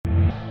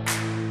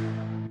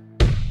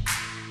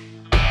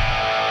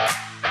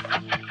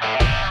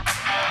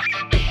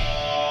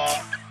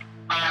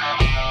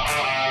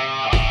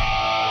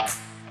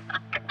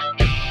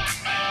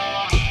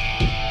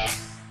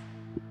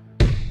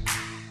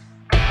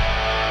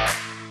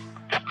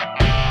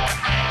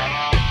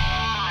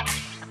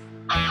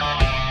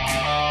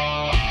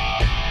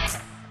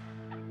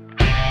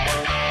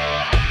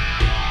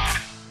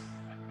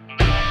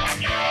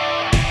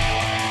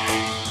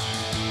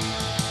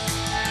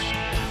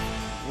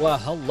Well,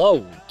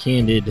 hello,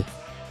 Candid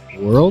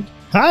World.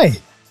 Hi.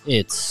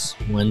 It's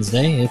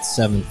Wednesday. It's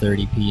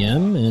 7:30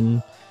 p.m.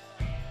 and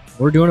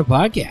we're doing a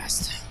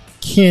podcast.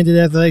 Candid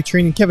Athletic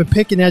Training. Kevin,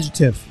 pick an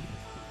adjective.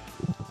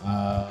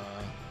 An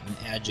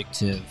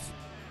adjective.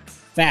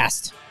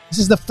 Fast. This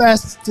is the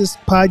fastest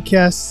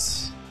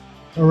podcast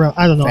around.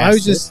 I don't know.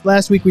 Fastest?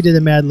 Last week we did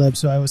a Mad Lib,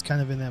 so I was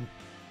kind of in them.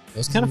 It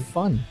was kind of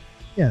fun.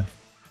 Yeah.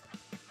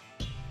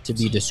 To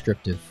be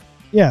descriptive.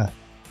 Yeah.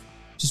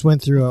 Just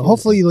went through.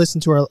 Hopefully you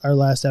listened to our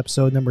last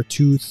episode, number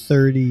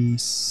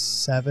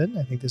 237.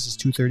 I think this is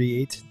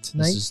 238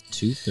 tonight. This is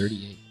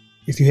 238.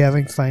 If you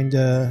haven't,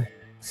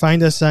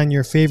 find us on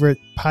your favorite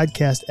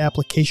podcast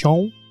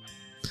application.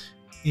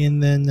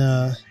 And then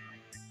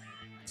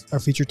our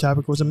featured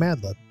topic was a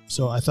Mad Lib.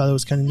 So I thought it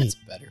was kind of neat. That's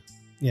better.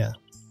 Yeah.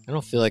 I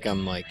don't feel like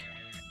I'm like...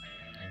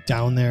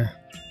 Down there.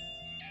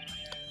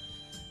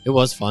 It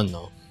was fun,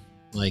 though.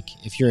 Like,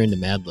 if you're into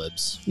Mad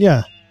Libs,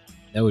 Yeah.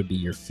 that would be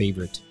your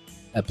favorite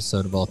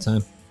episode of all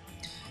time.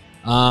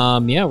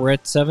 Yeah, we're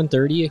at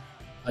 7:30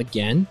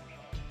 again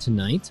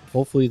tonight.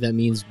 Hopefully that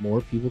means more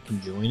people can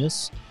join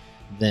us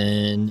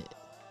than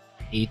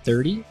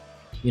 8:30.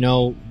 You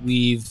know,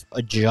 we've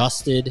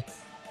adjusted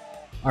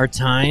our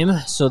time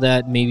so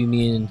that maybe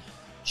me and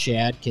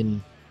Chad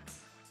can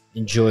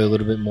enjoy a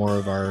little bit more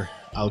of our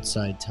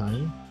outside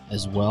time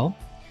as well.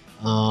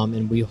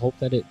 And we hope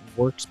that it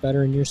works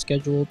better in your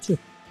schedule too.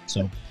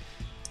 So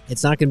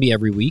it's not going to be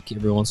every week.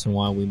 Every once in a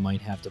while, we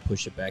might have to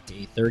push it back to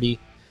 8:30.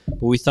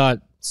 But we thought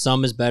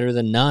some is better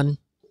than none,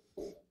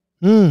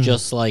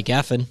 just like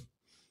effing.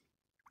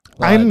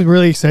 I'm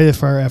really excited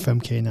for our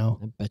FMK now.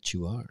 I bet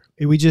you are.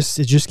 It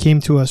just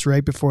came to us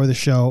right before the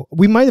show.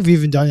 We might have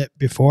even done it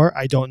before.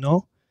 I don't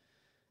know.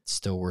 It's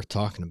still worth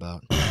talking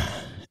about.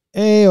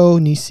 Ayo,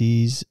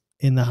 Nisi's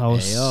in the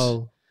house.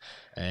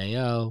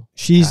 Ayo.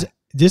 She's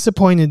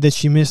disappointed that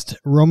she missed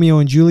Romeo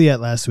and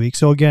Juliet last week.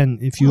 So again,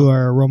 if you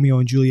are a Romeo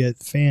and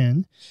Juliet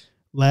fan,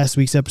 last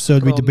week's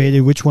episode we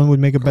debated which one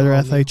would make a better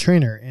athletic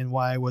trainer and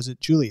why was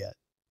it Juliet.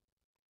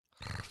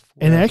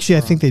 And actually,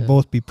 I think they'd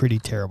both be pretty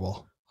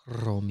terrible.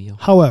 Romeo.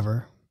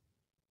 However,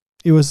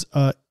 it was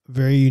a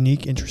very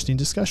unique, interesting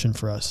discussion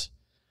for us.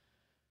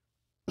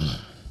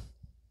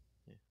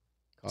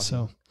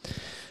 So,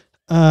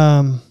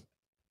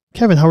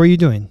 Kevin, how are you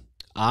doing?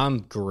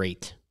 I'm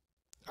great.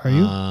 Are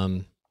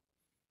you?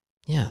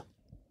 Yeah.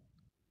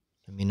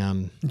 I mean,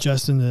 I'm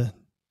adjusting to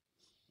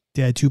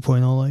Dad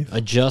 2.0 life.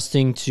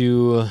 Adjusting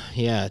to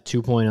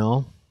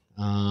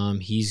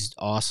 2.0. He's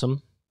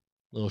awesome.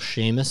 Little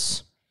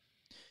Seamus.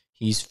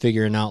 He's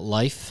figuring out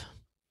life.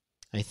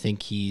 I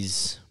think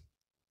it's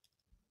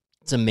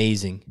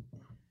amazing.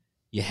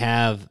 You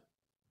have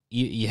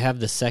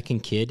the second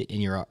kid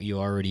and you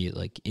already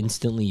like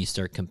instantly you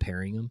start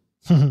comparing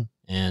them.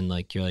 And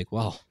like you're like,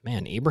 well,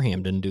 man,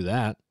 Abraham didn't do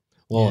that.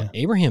 Well,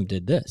 Abraham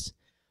did this.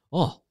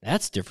 Oh,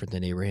 that's different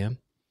than Abraham.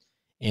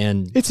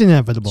 And it's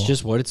inevitable. It's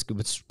just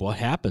it's what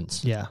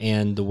happens. Yeah.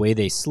 And the way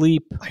they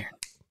sleep.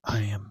 I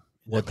am.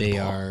 What they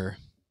are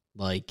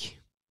like,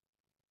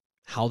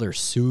 how they're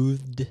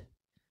soothed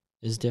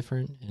is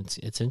different.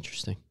 It's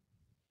interesting.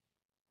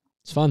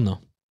 It's fun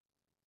though.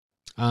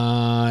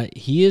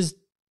 He is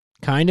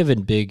kind of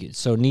in big.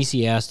 So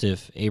Nisi asked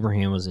if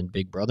Abraham was in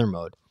Big Brother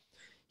mode.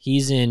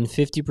 He's in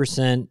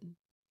 50%.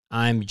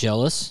 I'm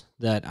jealous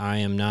that I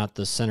am not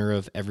the center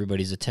of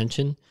everybody's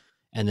attention,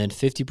 and then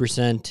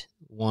 50%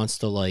 wants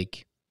to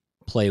like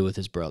play with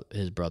his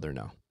brother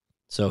now.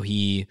 So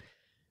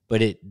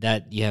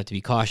that you have to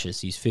be cautious.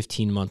 He's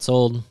 15 months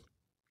old,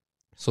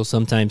 so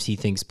sometimes he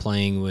thinks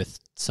playing with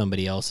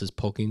somebody else is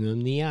poking him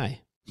in the eye,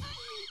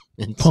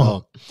 and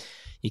so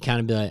you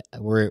kind of be like,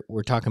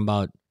 we're talking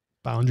about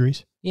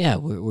boundaries. Yeah,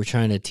 we're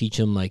trying to teach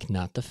him like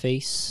not the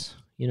face,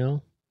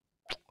 not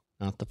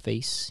the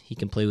face. He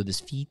can play with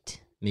his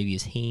feet. Maybe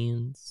his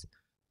hands,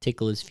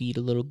 tickle his feet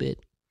a little bit,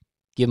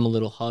 give him a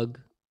little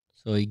hug.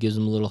 So he gives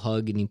him a little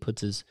hug and he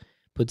puts his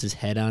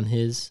head on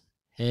his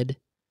head.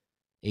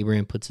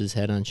 Abraham puts his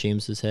head on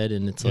Seamus's head,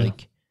 and it's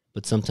like,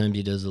 but sometimes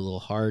he does it a little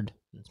hard.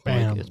 It's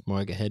more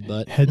like a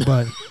headbutt.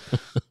 Headbutt.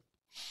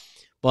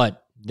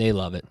 But they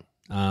love it.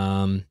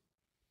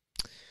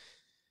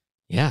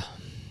 Yeah,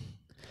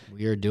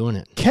 we are doing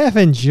it.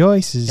 Kevin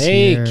Joyce is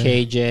here.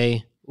 Hey,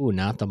 KJ. Ooh,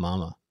 not the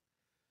mama.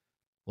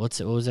 What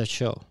was that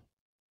show?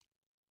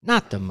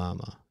 Not the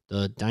mama.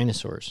 The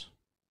dinosaurs.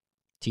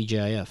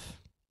 TGIF.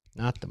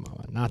 Not the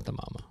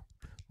mama.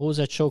 What was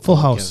that show called? Full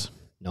House. Kevin?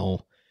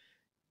 No.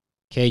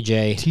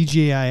 KJ.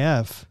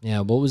 TGIF.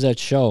 Yeah, what was that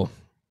show?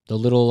 The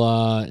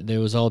little, there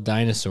was all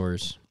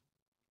dinosaurs.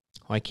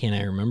 Why can't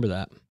I remember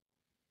that?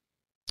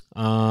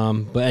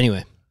 But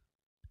anyway.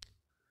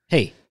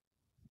 Hey.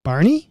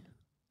 Barney?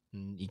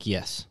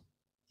 Yes.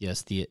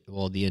 Yes, the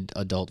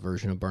adult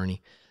version of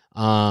Barney.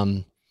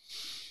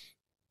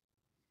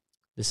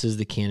 This is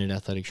the Candid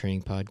Athletic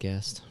Training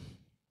Podcast.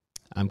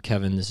 I'm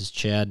Kevin. This is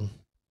Chad.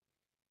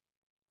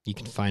 You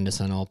can find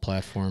us on all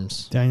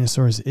platforms.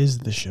 Dinosaurs is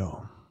the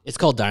show. It's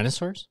called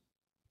Dinosaurs?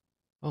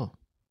 Oh,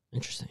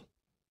 interesting.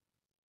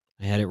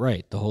 I had it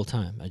right the whole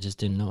time. I just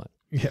didn't know it.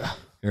 Yeah.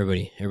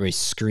 Everybody's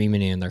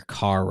screaming in their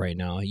car right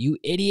now. You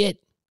idiot!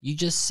 You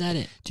just said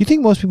it. Do you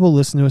think most people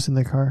listen to us in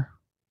their car?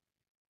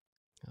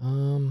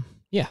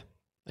 Yeah,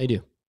 I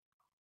do.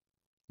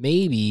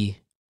 Maybe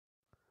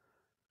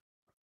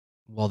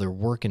while they're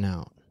working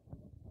out.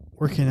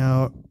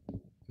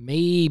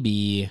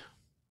 Maybe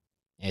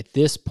at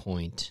this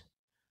point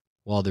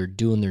while they're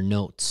doing their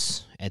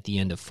notes at the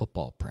end of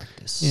football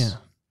practice. Yeah.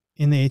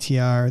 In the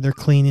ATR, they're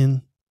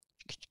cleaning.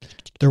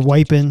 They're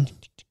wiping.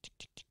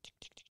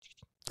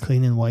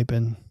 Cleaning,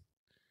 wiping.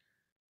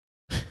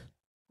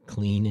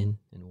 Cleaning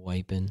and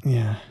wiping.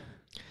 Yeah.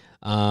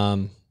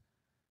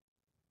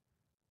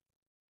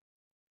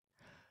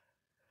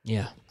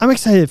 Yeah. I'm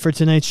excited for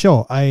tonight's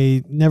show.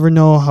 I never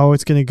know how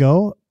it's going to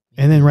go.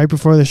 And then right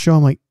before the show,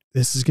 I'm like,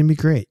 this is going to be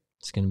great.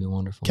 It's going to be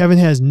wonderful. Kevin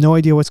has no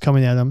idea what's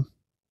coming at him.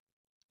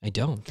 I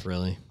don't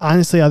really.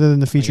 Honestly, other than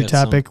the feature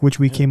topic, which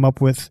we came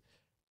up with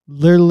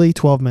literally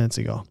 12 minutes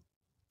ago.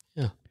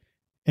 Yeah.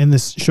 And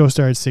this show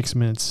started 6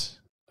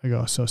 minutes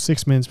ago. So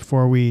 6 minutes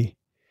before we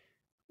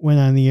went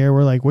on the air,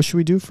 we're like, what should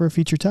we do for a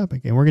feature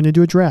topic? And we're going to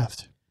do a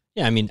draft.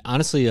 Yeah, I mean,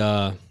 honestly,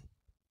 we're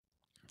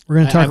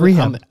going to talk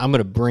rehab. I'm going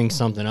to bring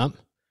something up.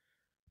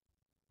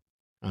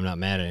 I'm not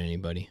mad at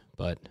anybody,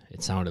 but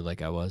it sounded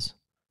like I was.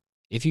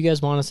 If you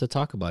guys want us to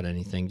talk about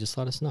anything, just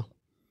let us know.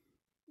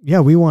 Yeah,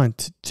 we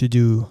want to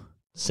do...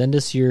 Send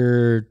us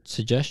your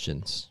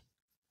suggestions.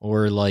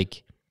 Or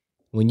like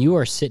when you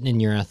are sitting in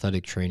your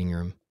athletic training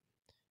room,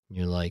 and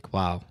you're like,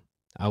 wow,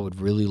 I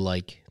would really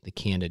like the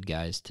Candid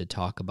guys to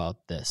talk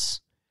about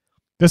this.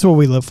 That's what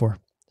we live for.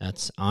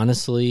 That's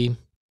honestly,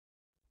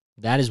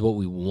 that is what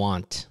we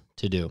want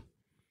to do.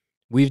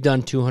 We've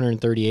done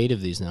 238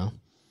 of these now.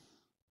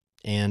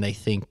 And I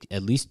think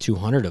at least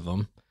 200 of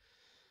them,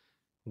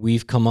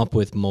 we've come up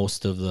with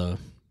most of the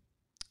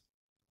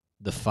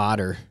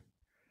fodder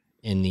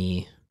in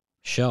the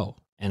show.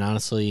 And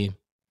honestly,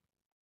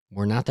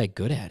 we're not that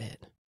good at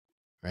it,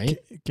 right?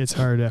 It gets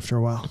hard after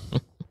a while.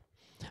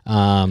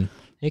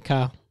 Hey,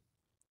 Kyle.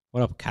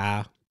 What up,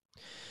 Kyle?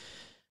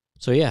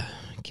 So, yeah,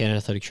 Canada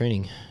Athletic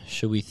Training.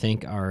 Should we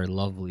thank our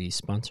lovely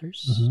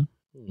sponsors?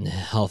 Mm-hmm.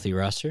 Healthy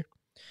Roster.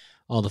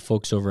 All the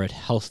folks over at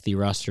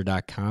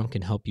healthyroster.com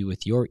can help you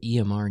with your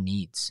EMR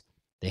needs.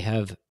 They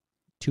have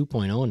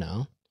 2.0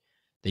 now.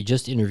 They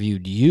just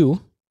interviewed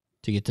you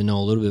to get to know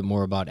a little bit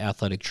more about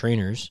athletic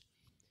trainers.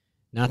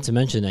 Not to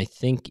mention, I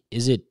think,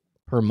 is it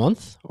per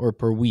month or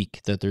per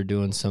week that they're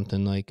doing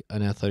something like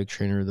an athletic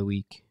trainer of the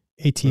week?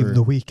 AT of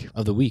the week.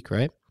 Of the week,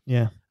 right?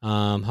 Yeah.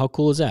 How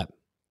cool is that?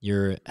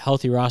 Your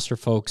Healthy Roster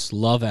folks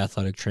love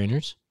athletic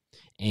trainers.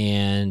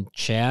 And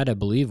Chad, I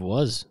believe,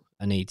 was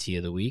an AT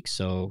of the week.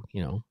 So,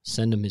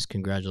 send him his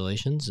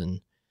congratulations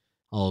and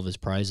all of his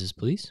prizes,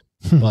 please.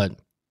 But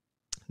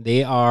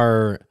they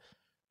are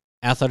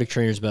athletic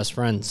trainers' best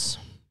friends.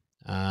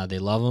 They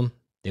love them.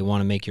 They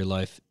want to make your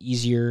life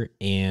easier.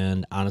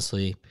 And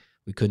honestly,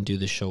 we couldn't do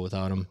this show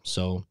without them.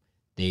 So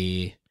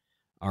they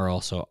are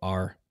also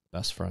our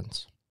best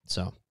friends.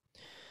 So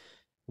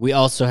we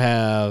also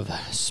have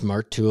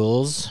Smart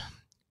Tools.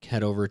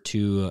 Head over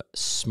to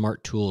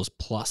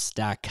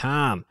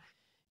smarttoolsplus.com.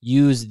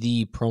 Use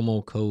the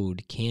promo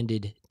code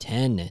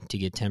CANDID10 to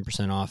get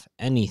 10% off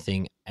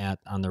anything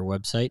on their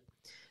website.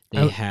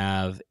 They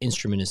have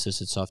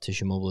instrument-assisted soft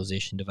tissue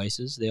mobilization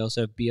devices. They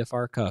also have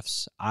BFR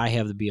cuffs. I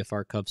have the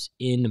BFR cuffs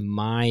in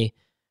my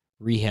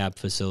rehab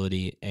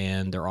facility,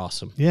 and they're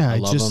awesome. Yeah, I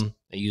love them.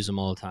 I use them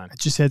all the time. I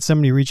just had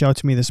somebody reach out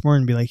to me this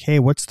morning and be like, hey,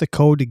 what's the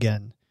code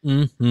again?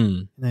 Mm-hmm.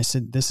 And I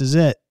said, this is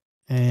it.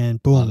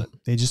 And boom,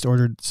 they just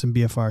ordered some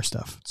BFR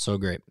stuff. So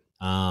great.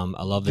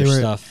 I love their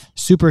stuff.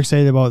 Super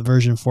excited about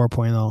version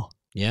 4.0.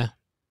 Yeah.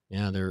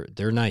 Yeah,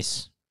 they're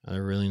nice.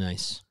 They're really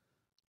nice.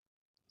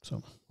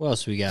 So what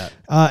else we got?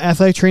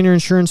 Athletic Trainer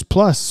Insurance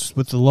Plus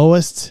with the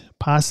lowest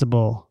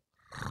possible.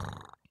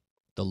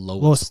 The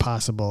lowest. Lowest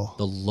possible.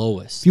 The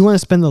lowest. If you want to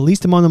spend the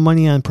least amount of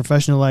money on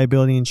professional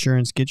liability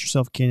insurance, get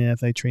yourself a Canadian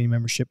Athletic Training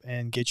membership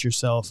and get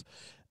yourself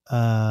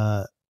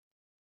a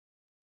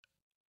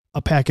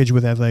package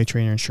with Athletic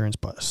Trainer Insurance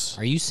Plus.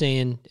 Are you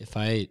saying if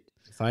I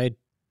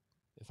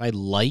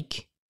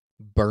like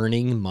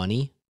burning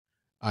money,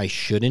 I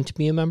shouldn't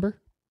be a member?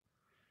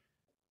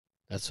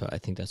 I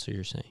think that's what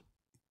you're saying.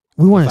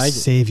 We want to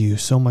save you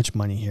so much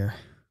money here.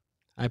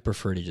 I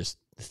prefer to just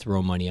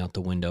throw money out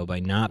the window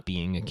by not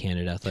being a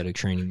Canada Athletic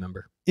Training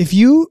member. If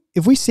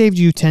we saved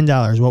you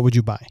 $10, what would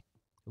you buy?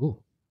 Ooh,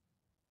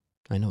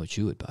 I know what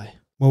you would buy.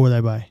 What would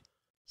I buy?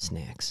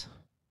 Snacks.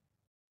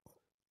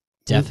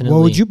 Definitely.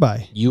 What would you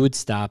buy? You would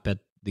stop at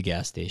the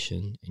gas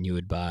station and you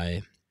would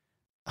buy.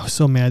 I was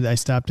so mad that I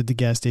stopped at the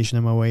gas station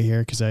on my way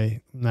here because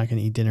I'm not going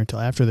to eat dinner till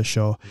after the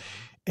show.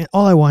 And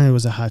all I wanted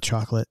was a hot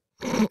chocolate.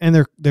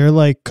 And their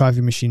like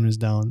coffee machine was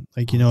down.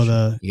 Like, you got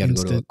to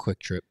go to a Quick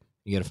Trip.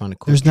 You got to find a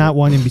Quick Trip. There's not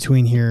one in between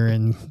between here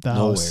and the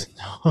house.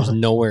 There's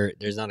nowhere.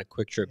 There's not a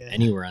Quick Trip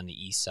anywhere on the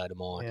east side of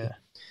Milwaukee.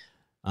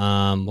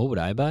 Yeah. What would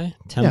I buy?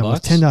 $10? Yeah,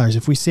 with $10.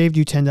 If we saved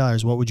you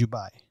 $10, what would you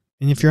buy?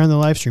 And if you're on the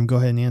live stream, go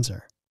ahead and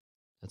answer.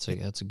 That's a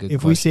good question.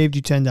 If we saved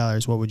you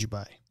 $10, what would you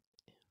buy?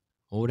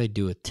 What would I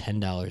do with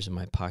 $10 in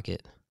my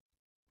pocket?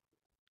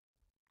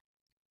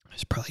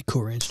 It's probably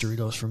Cool Ranch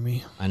Doritos for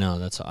me. I know,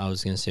 that's what I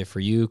was gonna say. For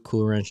you,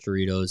 Cool Ranch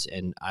Doritos,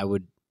 and I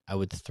would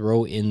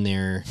throw in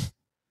there.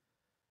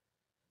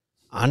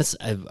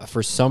 Honestly,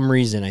 for some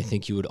reason, I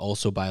think you would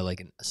also buy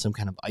like some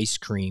kind of ice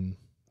cream.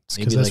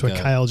 Because that's what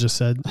Kyle just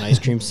said. An ice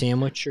cream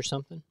sandwich or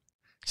something.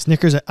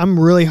 Snickers. I'm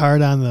really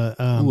hard on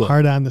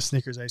the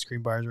Snickers ice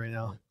cream bars right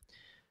now.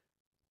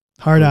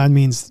 Hard on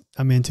means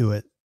I'm into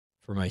it.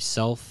 For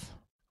myself,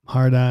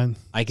 hard on.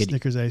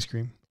 Snickers ice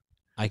cream.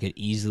 I could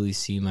easily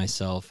see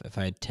myself if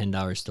I had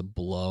 $10 to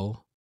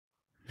blow,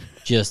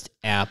 just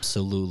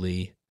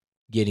absolutely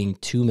getting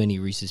too many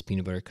Reese's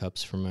peanut butter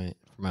cups for my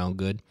own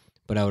good.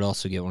 But I would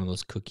also get one of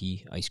those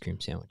cookie ice cream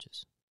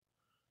sandwiches.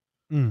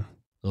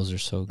 Those are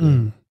so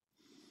good.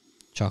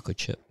 Chocolate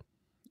chip.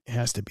 It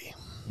has to be.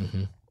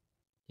 Mm-hmm.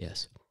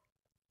 Yes.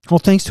 Well,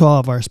 thanks to all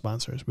of our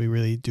sponsors. We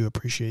really do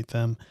appreciate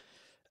them.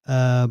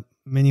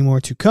 Many more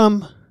to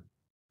come.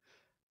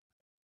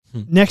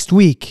 Next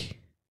week,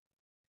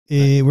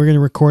 we're going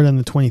to record on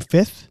the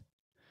 25th.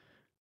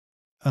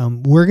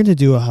 We're going to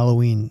do a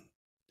Halloween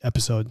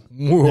episode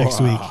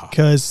next week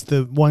because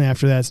the one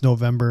after that's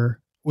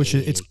November, which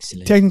it's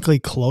technically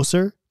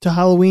closer to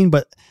Halloween,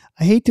 but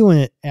I hate doing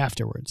it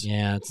afterwards.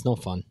 Yeah, it's no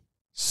fun.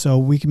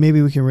 So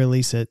maybe we can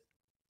release it.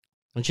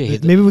 Don't you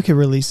hate? Maybe we can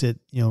release it,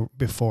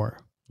 before.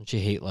 Don't you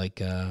hate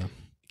like?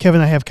 Kevin,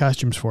 I have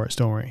costumes for us.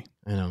 Don't worry.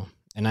 I know,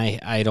 and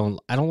I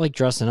don't like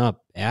dressing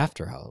up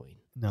after Halloween.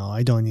 No,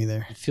 I don't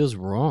either. It feels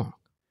wrong.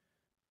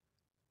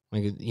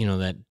 Like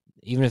that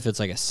even if it's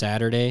like a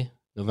Saturday,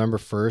 November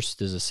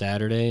 1st is a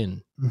Saturday,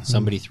 and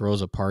somebody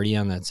throws a party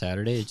on that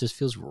Saturday, it just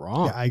feels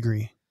wrong. Yeah, I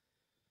agree.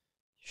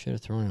 Should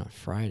have thrown it on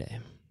Friday.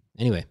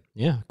 Anyway,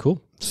 yeah,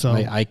 cool. So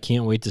I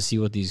can't wait to see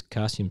what these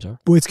costumes are.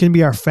 Well, it's going to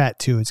be our fet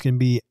too. It's going to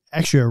be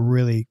actually a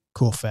really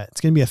cool fet.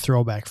 It's going to be a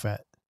throwback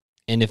fet.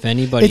 And if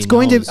anybody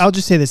I'll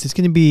just say this. It's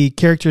going to be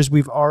characters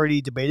we've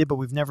already debated, but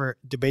we've never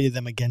debated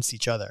them against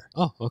each other.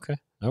 Oh, okay.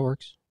 That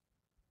works.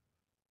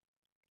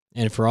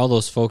 And for all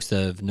those folks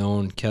that have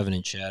known Kevin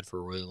and Chad for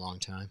a really long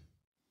time,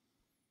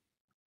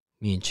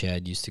 me and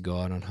Chad used to go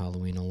out on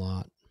Halloween a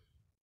lot.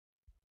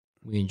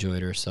 We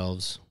enjoyed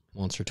ourselves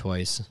once or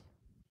twice.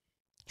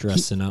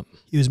 Dressing up.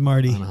 He was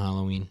Marty. On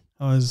Halloween.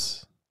 I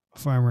was a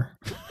farmer.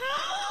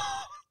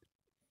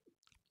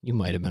 You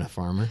might have been a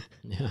farmer.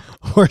 Yeah.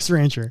 Horse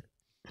rancher.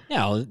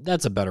 Yeah, well,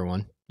 that's a better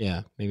one.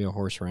 Yeah, maybe a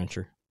horse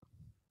rancher.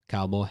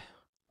 Cowboy.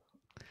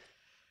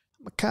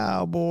 I'm a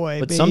cowboy,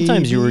 But baby.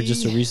 Sometimes you were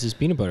just a Reese's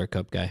Peanut Butter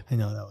Cup guy. I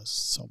know, that was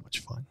so much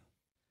fun. I'm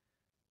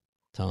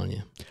telling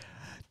you.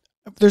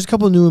 There's a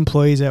couple new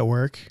employees at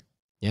work.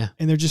 Yeah.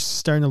 And they're just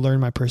starting to learn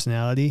my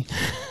personality.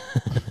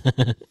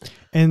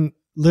 And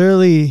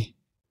literally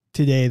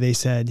today they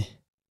said,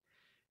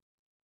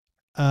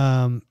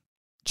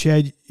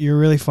 Chad, you're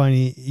really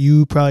funny.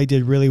 You probably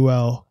did really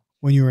well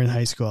when you were in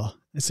high school.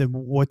 I said,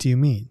 what do you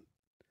mean?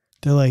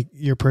 They're like,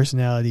 your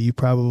personality, you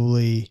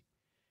probably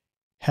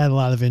had a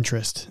lot of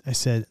interest. I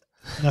said,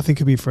 nothing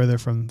could be further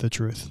from the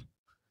truth.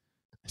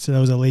 I said,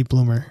 I was a late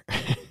bloomer.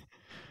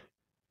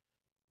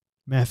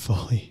 Matt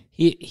Foley.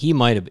 He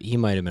might have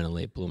been a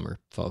late bloomer,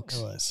 folks.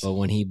 I was. But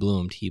when he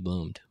bloomed, he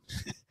bloomed.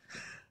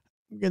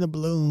 I'm gonna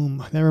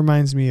bloom. That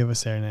reminds me of a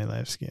Saturday Night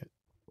Live skit.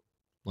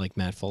 Like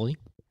Matt Foley?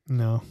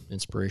 No.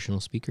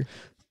 Inspirational speaker?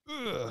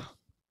 Down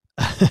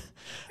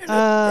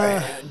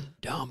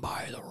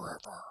by the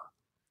river.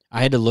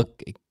 I had to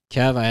look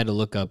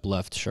up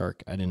Left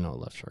Shark. I didn't know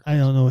Left Shark. I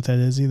don't know what that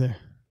is either.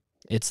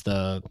 It's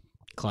the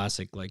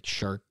classic like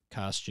shark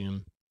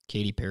costume.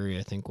 Katy Perry,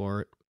 I think,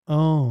 wore it.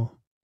 Oh.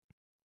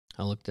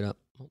 I looked it up.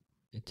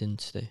 It didn't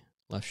stay.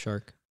 Left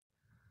Shark.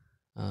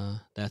 That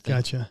thing.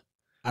 Gotcha.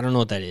 I don't know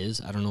what that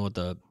is. I don't know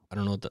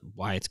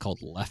why it's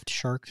called Left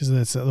Shark. Because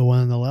that's the one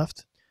on the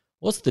left?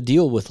 What's the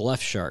deal with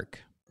Left Shark?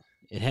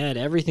 It had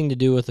everything to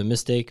do with a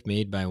mistake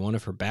made by one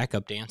of her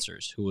backup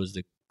dancers who was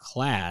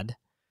clad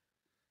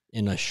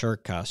in a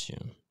shark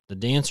costume. The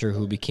dancer,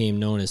 who became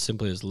known as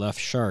simply as Left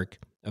Shark,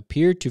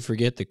 appeared to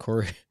forget the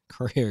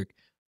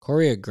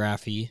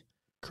choreography.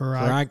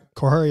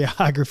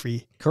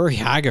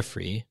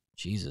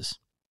 Jesus.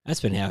 That's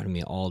been happening to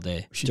me all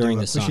day during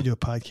the song. We should do a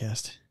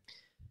podcast.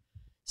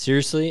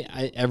 Seriously,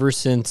 ever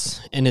since,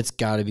 and it's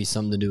got to be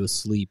something to do with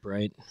sleep,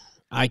 right?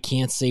 I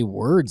can't say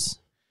words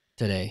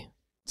today.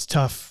 It's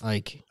tough.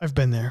 Like, I've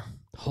been there.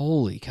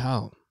 Holy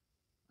cow.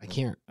 I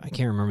can't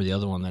remember the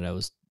other one that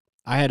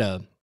I had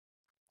a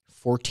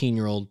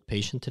 14-year-old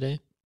patient today.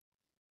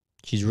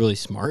 She's really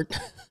smart,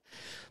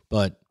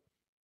 but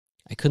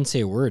I couldn't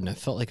say a word, and I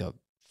felt like a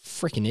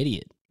freaking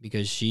idiot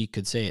because she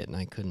could say it and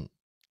I couldn't.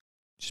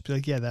 Just be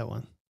like, yeah, that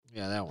one.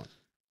 Yeah, that one.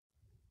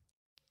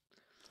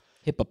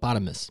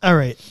 Hippopotamus. All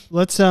right,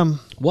 let's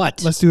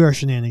What? Let's do our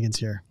shenanigans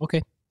here.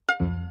 Okay.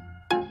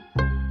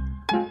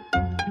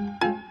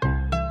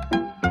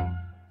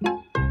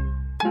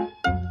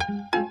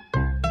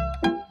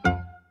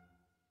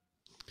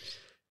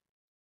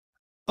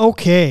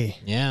 Okay.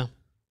 Yeah.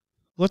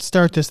 Let's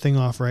start this thing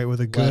off right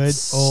with a good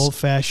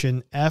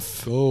old-fashioned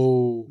F,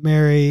 go,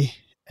 marry,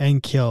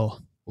 and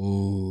kill.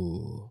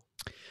 Ooh.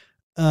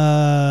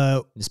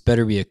 This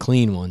better be a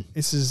clean one.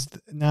 This is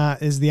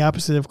the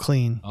opposite of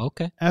clean.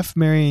 Okay. F,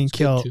 marry, and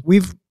kill.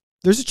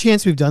 There's a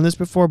chance we've done this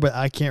before, but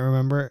I can't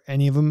remember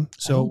any of them,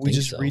 so we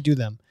just redo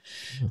them.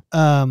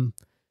 Yeah.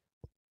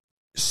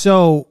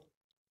 So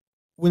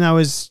when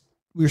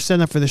we were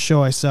setting up for the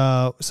show, I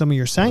saw some of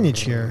your signage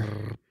here,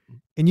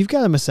 and you've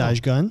got a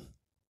massage gun,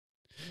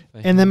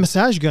 and the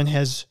massage gun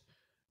has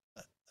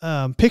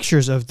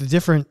pictures of the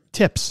different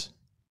tips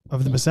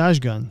of the massage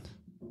gun.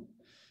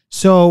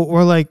 So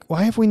we're like,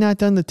 why have we not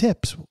done the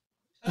tips?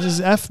 This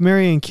is F,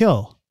 marry, and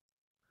kill.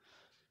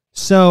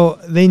 So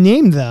they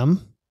named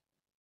them.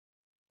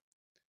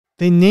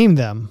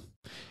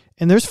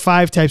 And there's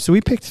 5 types, so we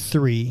picked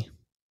 3.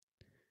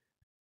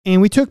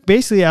 And we took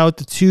basically out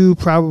the 2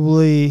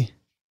 probably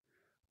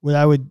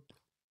I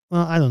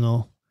don't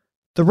know.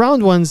 The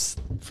round one's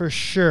for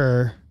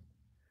sure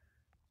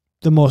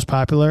the most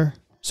popular,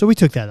 so we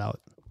took that out.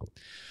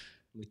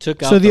 We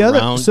took out the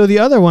round. So the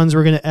other ones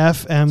were going to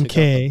F, M,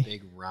 K. The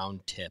big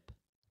round tip.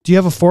 Do you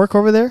have a fork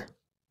over there?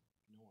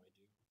 No,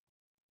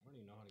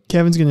 I do.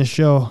 Kevin's going to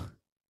show.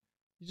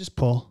 You just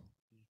pull.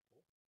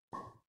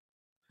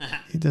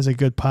 He does a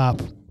good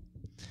pop.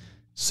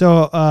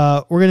 So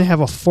we're going to have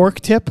a fork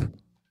tip.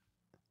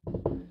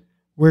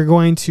 We're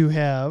going to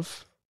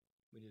have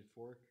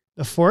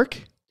the fork,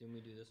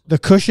 the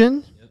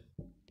cushion,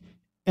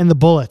 and the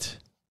bullet,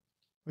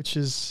 which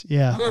is,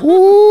 yeah.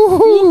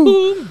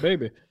 Woo,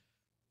 baby.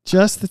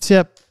 Just the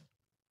tip.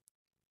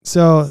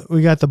 So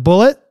we got the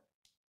bullet.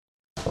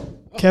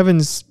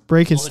 Kevin's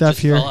breaking stuff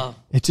here.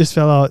 It just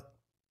fell out.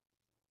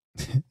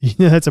 You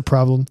know, that's a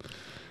problem.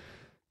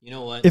 You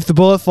know what? If the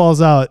bullet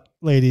falls out,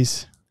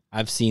 ladies.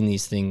 I've seen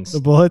these things. The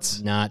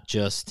bullets? Not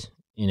just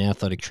in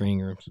athletic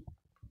training rooms.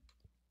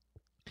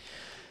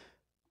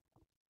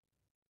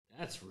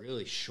 That's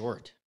really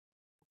short.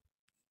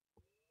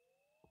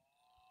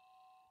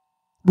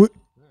 What?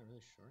 Not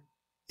really short.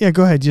 Yeah,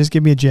 go ahead. Just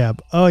give me a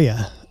jab. Oh,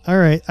 yeah. All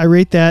right. I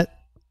rate that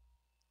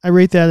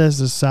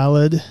as a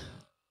solid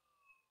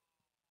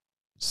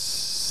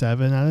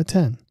 7 out of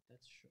 10.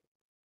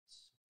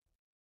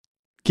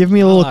 Give me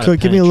a little,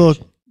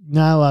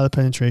 not a lot of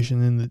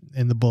penetration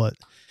in the bullet,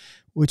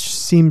 which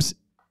seems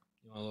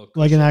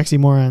like an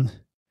oxymoron.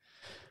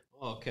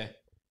 Oh, okay.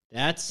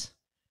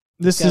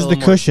 This is the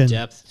cushion.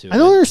 I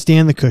don't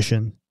understand the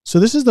cushion. So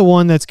this is the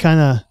one that's kind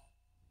of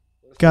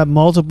got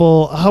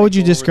multiple. How would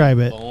you describe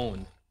it?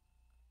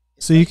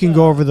 So you can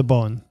go over the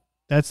bone.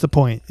 That's the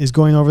point, is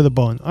going over the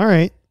bone. All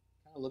right.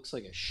 Kind of looks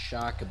like a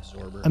shock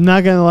absorber. I'm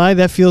not gonna lie.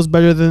 That feels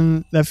better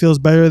than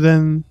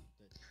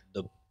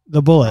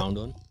the bullet. Round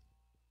one.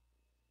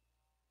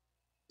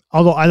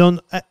 Although I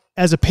don't,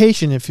 as a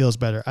patient, it feels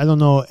better. I don't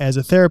know as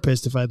a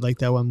therapist if I'd like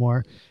that one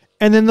more.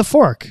 And then the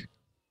fork.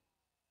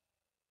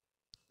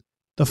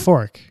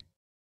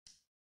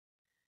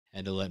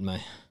 Had to let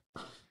my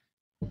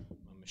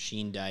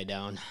machine die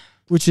down.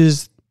 Which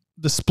is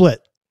the split.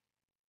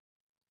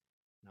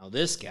 Now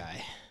this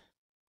guy,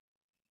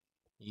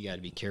 you got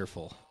to be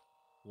careful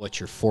what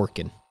you're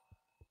forking.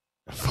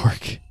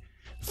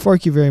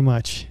 Fork you very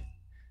much.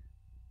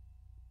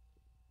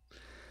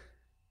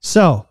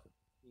 So,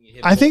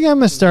 I think I'm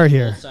going to start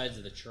here. Both sides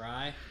of the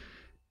try.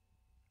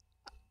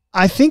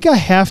 I think I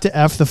have to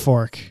F the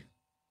fork.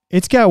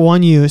 It's got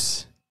one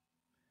use,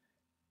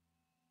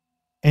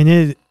 and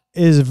it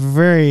is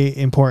very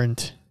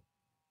important.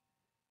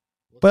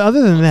 But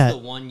other than that, the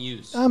one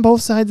use? On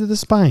both sides of the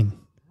spine.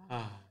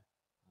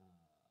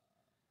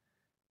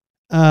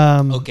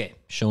 Okay,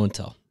 show and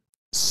tell.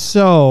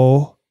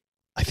 So,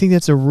 I think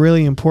that's a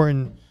really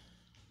important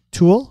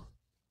tool,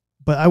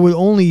 but I would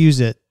only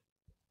use it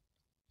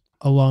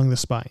along the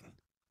spine.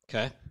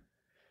 Okay.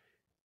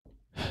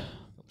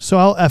 So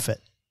I'll F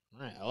it.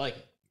 All right, I like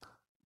it.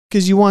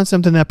 Because you want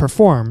something that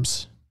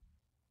performs.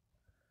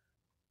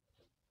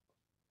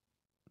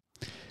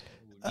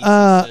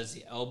 Says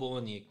the elbow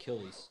and the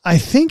Achilles. I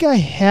think I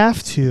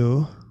have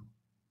to.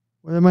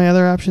 What are my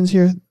other options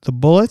here? The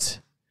bullet.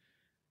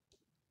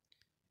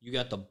 You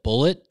got the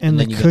bullet and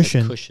then the you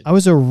cushion. Got the cushion. I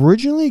was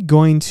originally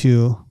going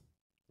to.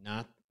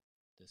 Not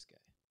this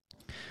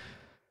guy.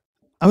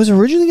 I was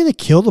originally going to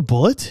kill the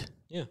bullet.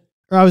 Yeah.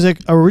 Or I was like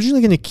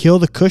originally going to kill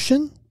the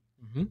cushion.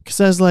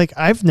 Because I was like,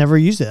 I've never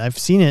used it. I've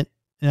seen it,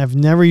 and I've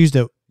never used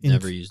it.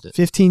 Never used it.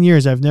 15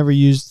 years, I've never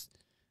used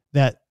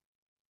that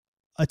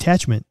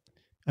attachment.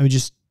 I would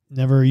just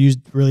never used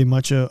really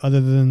much other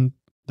than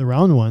the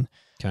round one.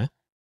 Okay.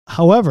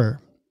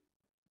 However,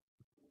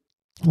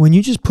 when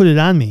you just put it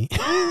on me,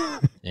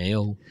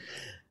 Ayo.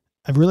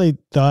 I really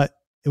thought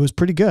it was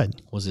pretty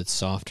good. Was it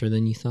softer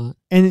than you thought?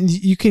 And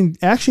you can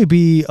actually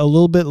be a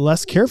little bit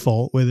less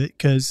careful with it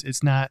because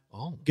it's not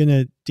going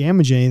to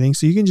damage anything.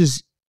 So you can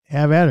just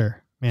have at her.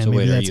 Man, so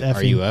maybe wait, that's effing.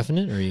 Are you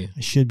effing it? Or are you?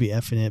 I should be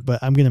effing it,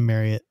 but I'm going to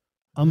marry it.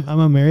 I'm going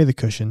to marry the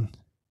cushion.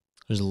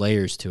 There's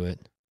layers to it.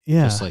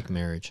 Yeah. Just like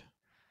marriage.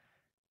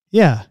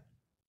 Yeah.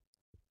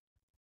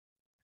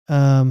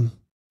 So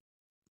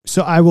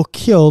I will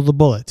kill the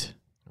bullet.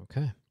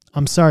 Okay.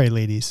 I'm sorry,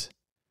 ladies.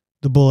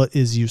 The bullet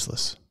is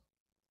useless.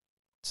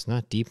 It's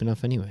not deep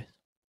enough anyway.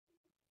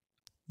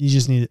 You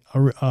just need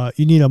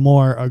a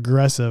more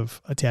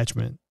aggressive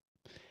attachment.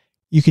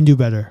 You can do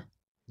better.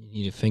 You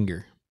need a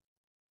finger.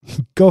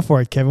 Go for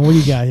it, Kevin. What do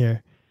you got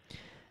here?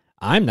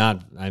 I'm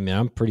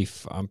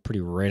pretty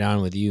right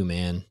on with you,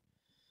 man.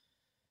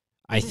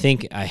 I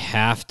think I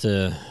have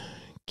to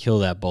kill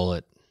that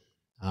bullet.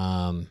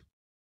 I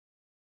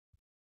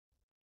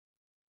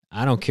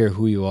don't care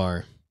who you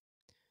are.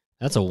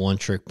 That's a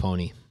one-trick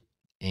pony,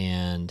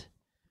 and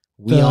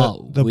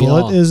the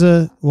bullet is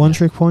a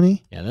one-trick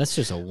pony. Yeah, that's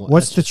just a one.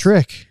 What's the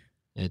trick?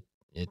 It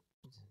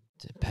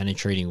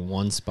penetrating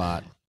one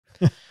spot,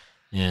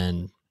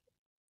 and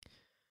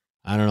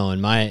I don't know.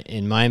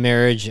 In my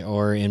marriage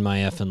or in my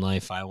effing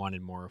life, I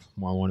wanted more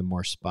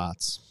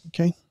spots.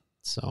 Okay,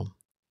 so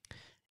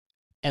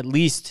at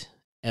least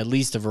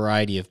a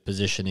variety of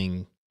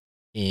positioning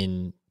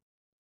in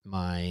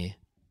my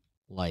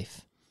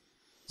life.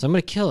 So I'm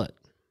gonna kill it.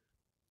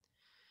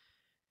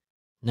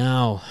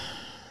 Now,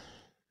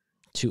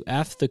 to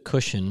F the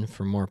cushion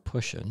for more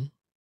pushing,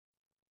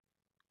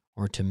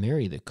 or to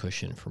marry the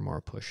cushion for more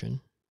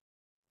pushing,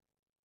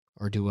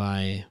 or do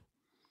I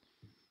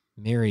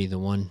marry the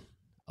one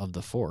of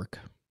the fork,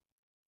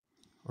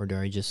 or do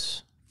I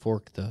just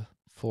fork the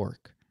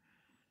fork?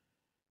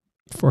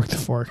 Fork the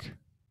fork.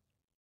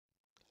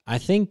 I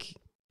think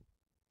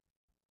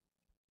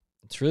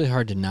it's really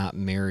hard to not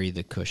marry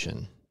the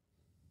cushion.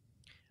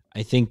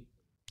 I think.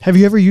 Have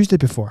you ever used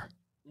it before?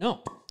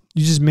 No.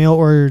 You just mail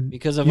ordered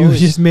because I've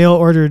always just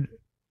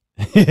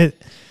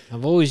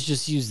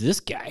used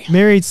this guy.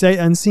 Married sight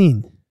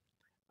unseen.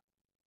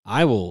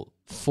 I will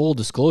full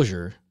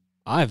disclosure.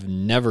 I've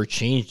never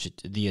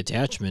changed the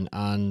attachment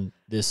on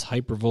this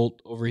Hypervolt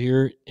over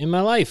here in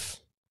my life.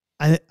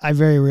 I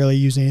very rarely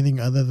use anything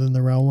other than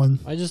the round one.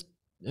 I just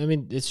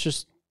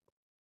use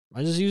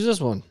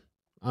this one.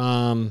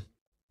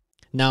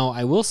 Now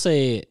I will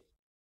say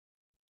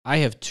I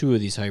have two of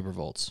these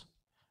Hypervolts.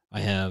 I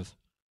have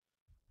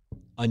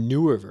a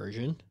newer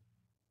version,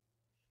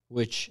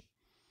 which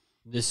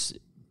this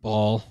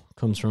ball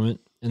comes from it,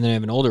 and then I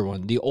have an older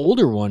one. The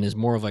older one is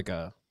more of like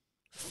a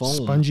foam.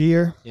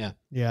 Spongier? Yeah.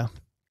 Yeah.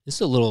 This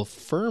is a little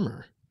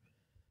firmer.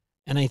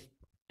 And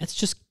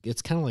it's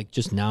kind of like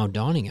just now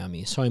dawning on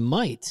me. So I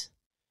might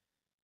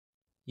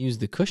use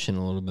the cushion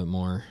a little bit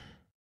more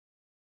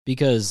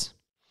because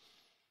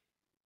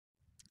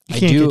you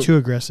can't get too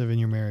aggressive in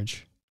your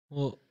marriage.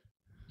 Well,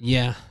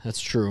 yeah,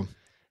 that's true.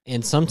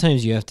 And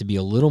sometimes you have to be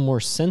a little more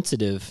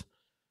sensitive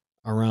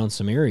around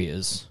some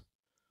areas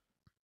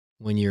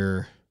when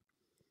you're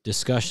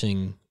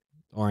massaging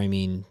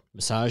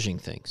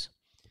things.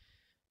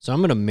 So I'm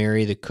going to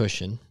marry the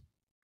cushion.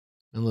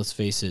 And let's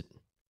face it,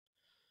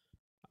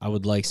 I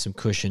would like some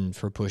cushion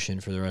for pushing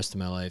for the rest of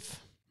my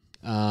life.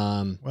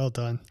 Well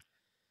done.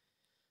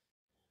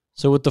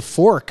 So with the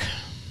fork,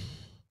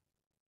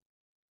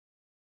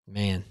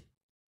 man,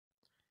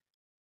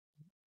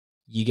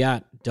 you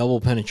got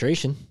double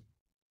penetration.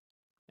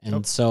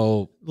 And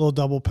so a little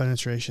double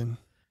penetration.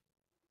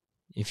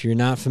 If you're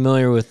not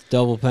familiar with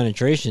double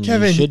penetration,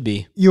 Kevin, you should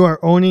be. You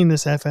are owning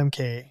this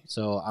FMK.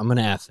 So I'm going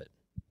to F it.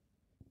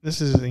 This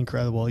is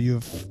incredible.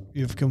 You've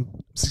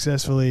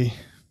successfully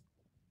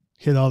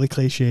hit all the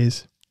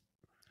cliches.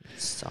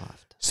 It's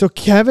soft. So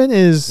Kevin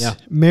is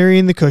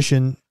marrying the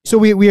cushion. So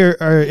we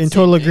are in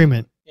total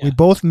agreement. Yeah. We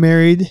both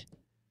married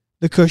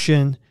the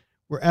cushion.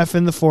 We're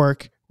effing the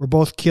fork. We're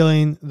both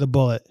killing the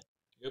bullet.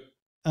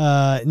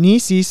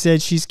 Nisi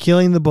said she's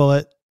killing the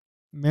bullet,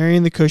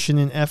 marrying the cushion,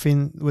 and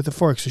effing with the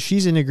fork. So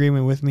she's in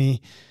agreement with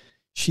me.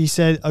 She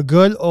said a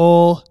good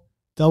old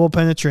double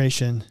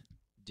penetration.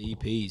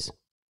 DPs.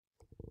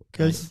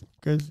 Good.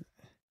 Good.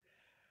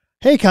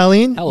 Hey,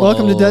 Colleen. Hello,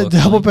 welcome to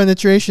Double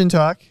Penetration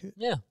Talk.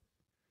 Yeah.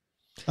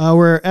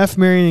 We're F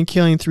marrying and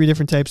killing 3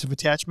 different types of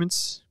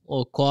attachments. A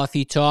little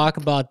coffee talk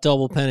about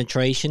double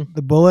penetration.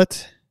 The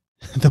bullet,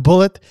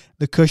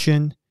 the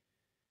cushion,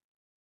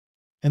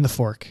 and the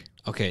fork.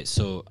 Okay,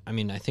 so,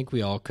 I think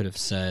we all could have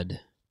said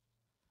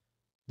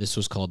this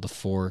was called the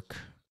fork.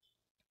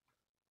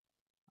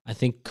 I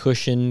think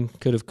cushion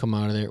could have come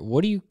out of there.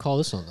 What do you call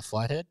this one? The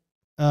flathead?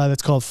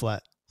 That's called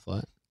flat.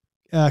 Flat.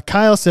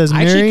 Kyle says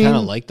I actually kind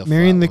of like the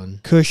marrying flat the one.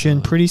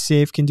 Cushion, pretty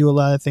safe, can do a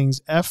lot of things.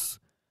 F,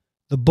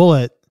 the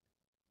bullet,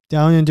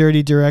 down and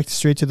dirty, direct,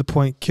 straight to the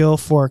point. Kill,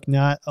 fork,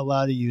 not a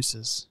lot of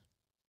uses.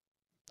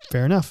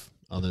 Fair enough.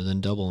 Other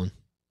than doubling.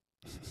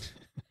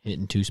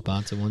 Hitting 2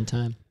 spots at one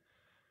time.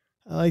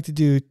 I like to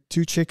do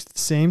 2 chicks at the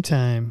same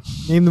time.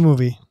 Name the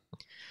movie.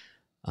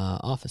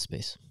 Office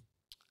Space.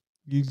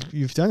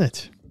 You've done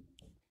it.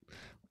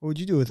 What would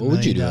you do with $1 million? What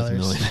would you do with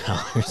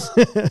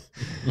 $1 million?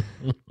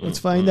 Let's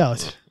find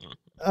out.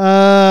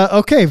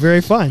 Okay, very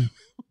fun.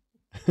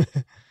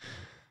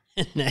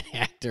 And that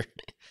actor.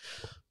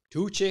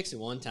 2 chicks at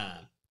one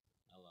time.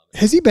 I love it.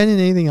 Has he been in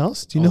anything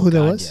else? Do you know who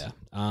that was?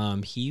 Yeah.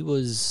 He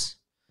was.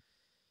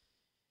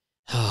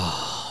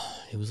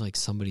 It was like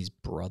somebody's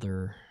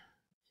brother.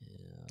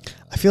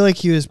 I feel like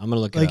he was. I'm gonna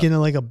look like in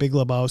a Big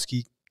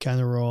Lebowski kind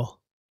of role.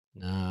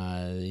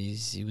 Nah,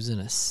 he was in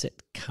a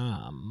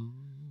sitcom.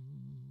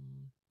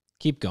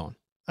 Keep going.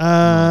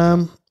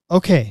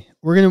 Okay,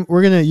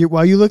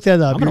 while you look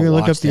that up, I'm you're gonna gonna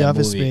look watch up The that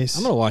Office movie. Space.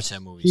 I'm gonna watch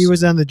that movie. He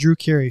was on the Drew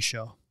Carey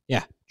show.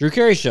 Yeah, Drew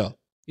Carey show.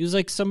 He was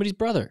like somebody's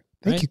brother.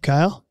 Thank you,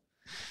 Kyle.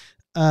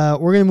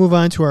 We're gonna move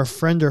on to our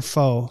friend or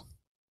foe.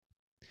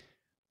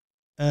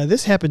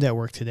 This happened at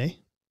work today.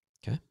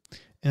 Okay.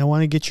 And I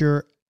want to get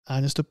your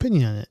honest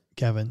opinion on it,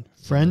 Kevin.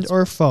 Friend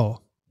or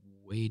foe?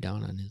 Way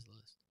down on his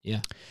list.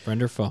 Yeah.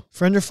 Friend or foe?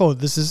 Friend or foe.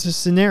 This is a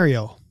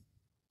scenario.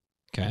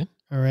 Okay.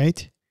 All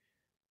right.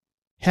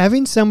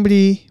 Having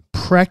somebody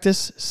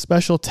practice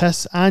special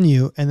tests on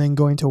you and then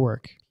going to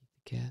work.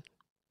 Okay.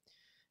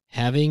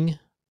 Having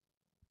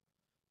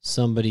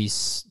somebody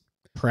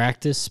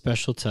practice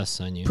special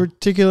tests on you.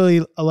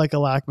 Particularly like a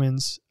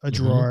Lockman's, a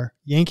drawer,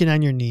 yanking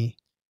on your knee,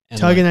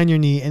 tugging on your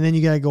knee, and then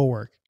you got to go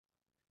work.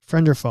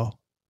 Friend or foe?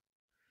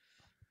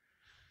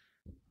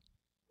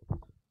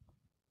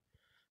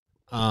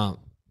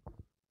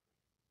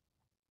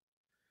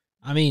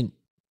 I mean,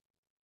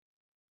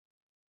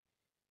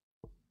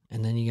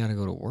 and then you got to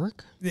go to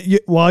work?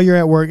 While you're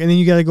at work, and then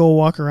you got to go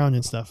walk around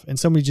and stuff, and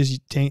somebody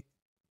just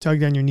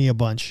tugged on your knee a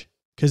bunch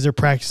because they're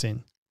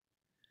practicing.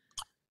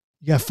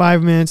 You got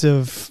 5 minutes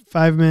of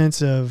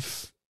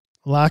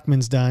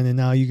Lockman's done, and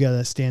now you got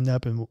to stand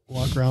up and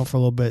walk around for a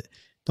little bit.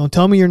 Don't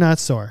tell me you're not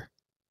sore.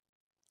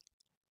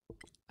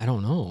 I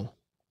don't know.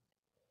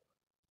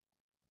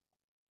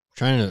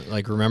 Trying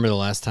to remember the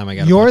last time I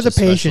got. You're the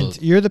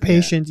patient. You're the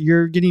patient. Yeah.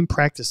 You're getting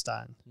practiced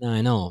on. No,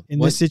 I know. In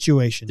this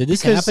situation. Did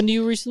this happen to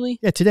you recently?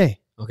 Yeah, today.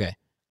 Okay.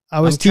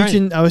 I was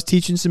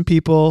teaching some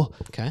people.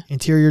 Okay.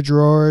 Interior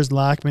drawers,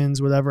 Lockmans,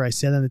 whatever. I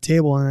sat on the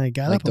table and I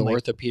got up. The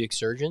orthopedic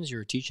surgeons. You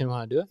were teaching them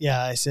how to do it.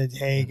 Yeah, I said,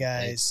 "Hey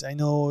guys, I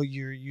know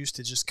you're used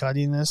to just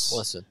cutting this.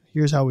 Listen,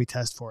 here's how we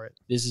test for it.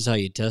 This is how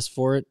you test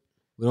for it.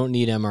 We don't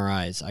need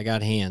MRIs. I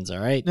got hands. All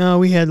right." No,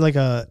 we had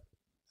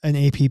an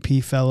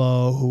APP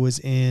fellow who was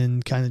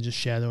in kind of just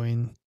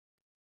shadowing.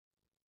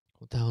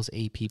 What the hell is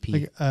APP?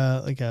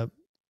 I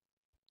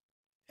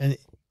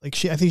think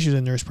she was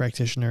a nurse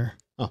practitioner.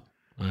 Oh,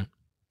 all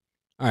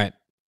right.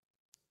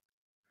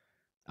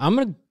 I'm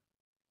gonna.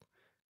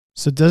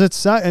 So does it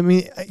suck? I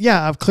mean,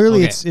 yeah.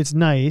 Clearly, it's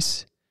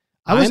nice.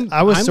 I was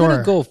sore. I'm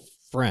gonna go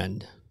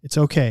friend. It's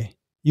okay.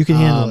 You can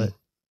handle it.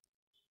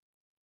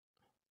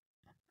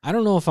 I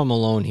don't know if I'm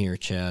alone here,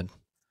 Chad.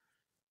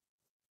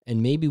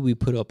 And maybe we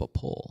put up a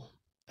poll.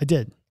 I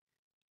did.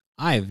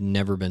 I've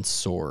never been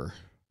sore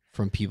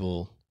from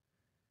people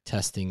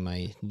testing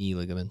my knee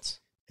ligaments.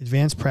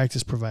 Advanced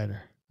practice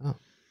provider. Oh,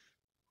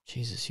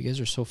 Jesus, you guys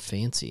are so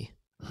fancy.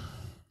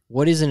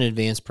 What is an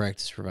advanced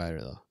practice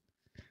provider, though?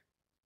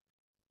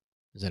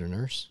 Is that a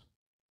nurse?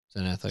 Is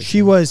that an athletic?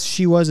 She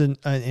was an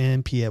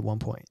NP at one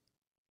point.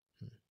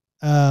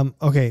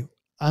 Okay.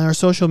 On our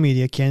social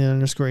media,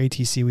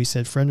 Canada_ATC, we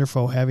said friend or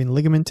foe, having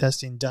ligament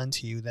testing done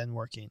to you, then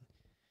working.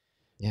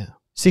 Yeah.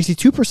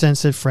 62%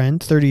 said friend,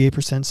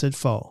 38% said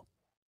foe.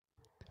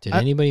 Did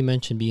anybody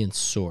mention being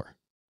sore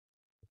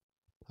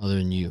other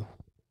than you?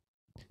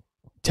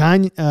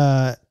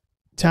 Tanya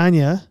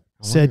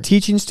said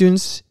teaching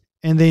students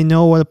and they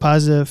know what a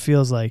positive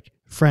feels like.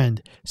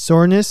 Friend.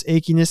 Soreness,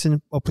 achiness,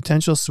 and a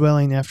potential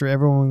swelling after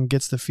everyone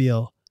gets the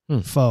feel.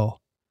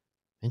 Foe.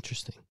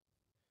 Interesting.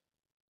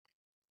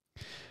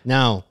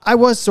 Now, I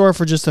was sore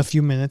for just a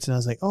few minutes and I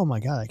was like, oh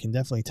my God, I can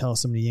definitely tell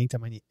somebody yanked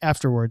on my knee.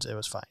 Afterwards, it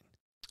was fine.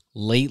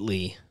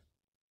 Lately,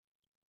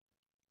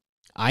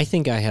 I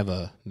think I have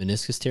a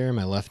meniscus tear in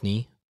my left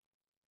knee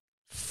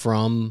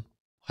from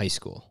high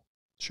school.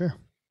 Sure.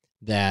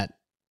 That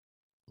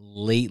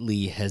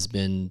lately has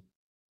been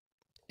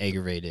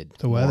aggravated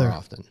the weather more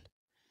often.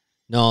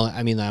 No,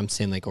 I mean, I'm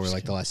saying over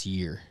the last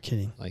year.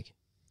 Kidding.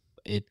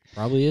 It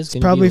probably is.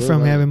 It's probably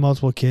from having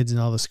multiple kids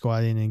and all the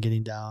squatting and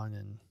getting down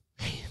and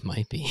it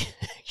might be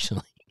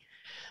actually.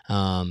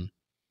 Crawling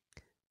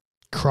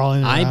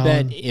around. I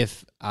bet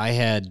if I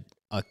had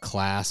a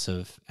class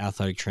of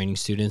athletic training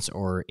students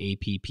or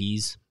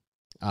APPs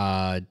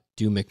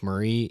do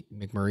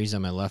McMurray's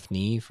on my left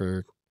knee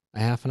for a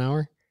half an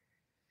hour,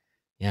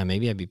 yeah,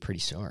 maybe I'd be pretty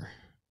sore.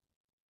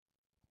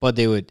 But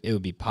it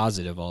would be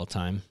positive all the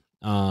time.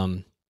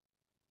 I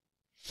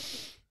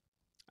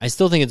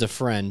still think it's a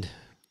friend,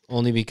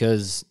 only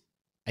because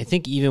I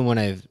think even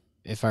when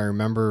if I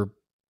remember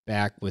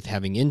back with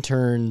having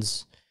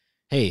interns,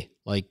 hey,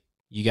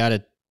 you got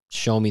to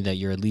show me that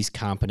you're at least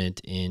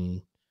competent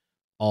in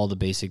all the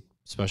basic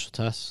special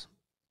tests.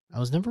 I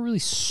was never really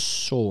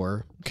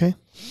sore. Okay.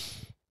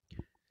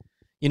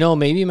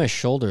 Maybe my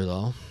shoulder,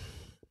 though.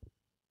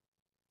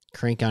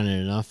 Crank on it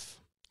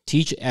enough.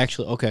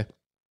 Okay.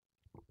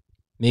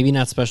 Maybe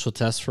not special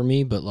tests for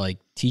me, but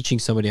teaching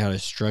somebody how to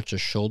stretch a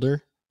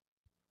shoulder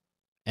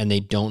and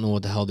they don't know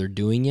what the hell they're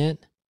doing yet.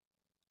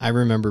 I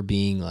remember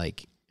being my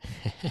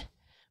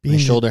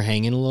shoulder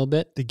hanging a little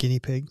bit. The guinea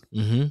pig.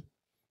 Mm-hmm.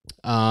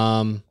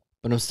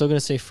 But I'm still going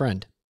to say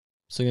friend.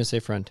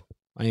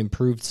 I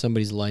improved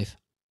somebody's life.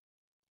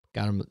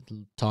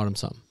 Taught him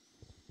something.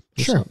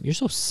 You're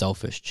so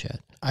selfish, Chad.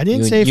 I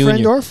didn't say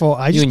friend or foe.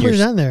 I just put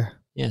it on there.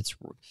 Yeah,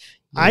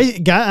 I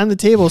got on the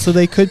table so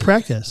they could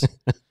practice.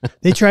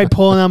 They tried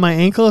pulling on my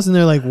ankles and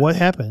they're like, what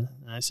happened?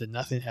 And I said,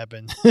 nothing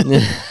happened.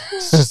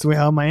 It's just the way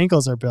how my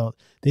ankles are built.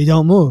 They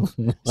don't move.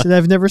 I said,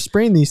 I've never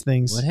sprained these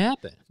things. What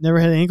happened? Never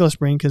had an ankle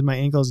sprain because my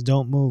ankles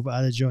don't move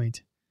out of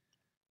joint.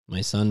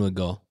 My son would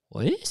go,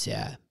 what is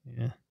that?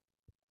 Yeah.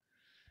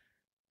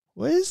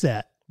 What is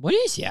that? What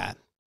is that?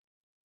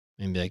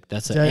 And be like,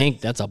 that's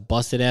a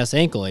busted ass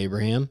ankle,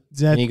 Abraham.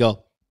 And he'd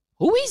go,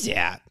 who is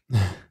that?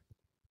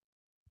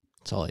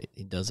 That's all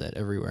he does that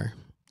everywhere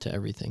to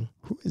everything.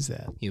 Who is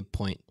that? He would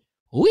point,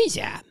 who is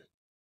that?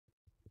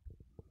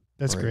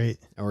 That's great.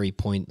 Or he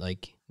point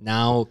like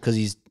now because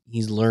he's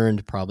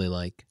learned probably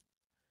like,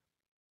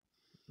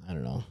 I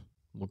don't know.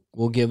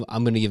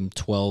 I'm gonna give him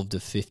 12 to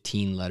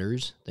 15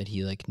 letters that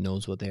he like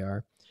knows what they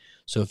are.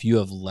 So if you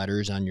have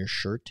letters on your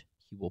shirt,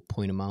 he will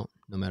point them out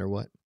no matter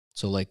what.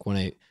 So like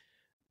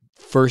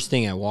first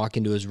thing I walk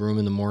into his room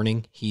in the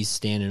morning, he's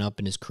standing up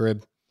in his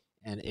crib,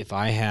 and if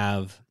I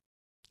have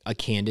a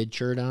Candid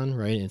shirt on,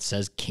 right, and it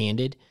says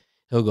Candid,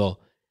 he'll go,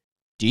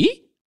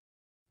 D?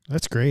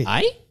 That's great.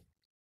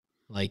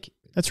 Like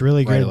that's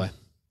really right good. Away.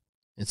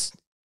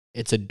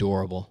 It's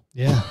adorable.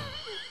 Yeah.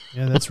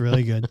 Yeah, that's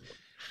really good.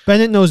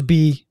 Bennett knows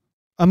B.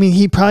 I mean,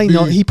 he probably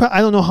knows. I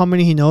don't know how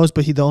many he knows,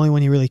 but the only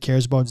one he really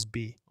cares about is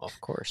B.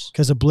 Of course.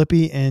 Because of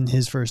Blippi and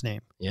his first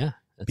name. Yeah.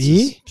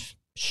 B?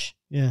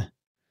 Yeah.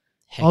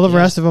 Heck all the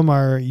rest of them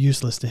are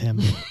useless to him.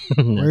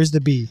 Where's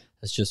the B?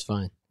 That's just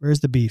fine.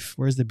 Where's the beef?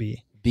 Where's the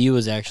B? B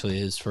was actually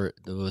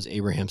was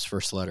Abraham's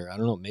first letter. I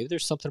don't know. Maybe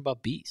there's something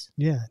about B's.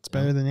 Yeah, it's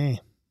better than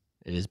A.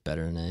 It is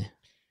better than A.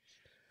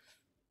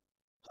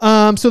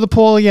 So the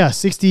poll,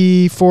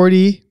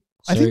 60-40.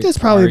 I think that's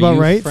probably about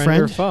right.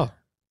 Friend or foe?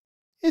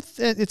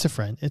 It's a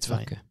friend. It's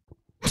fine. Okay.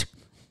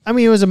 I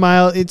mean,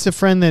 it's a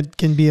friend that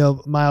can be a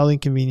mild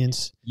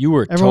inconvenience. You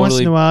were every once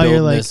in a while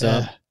you're like, this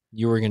up.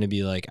 You were going to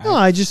be like, no,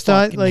 I just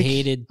thought like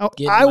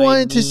I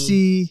wanted to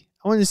see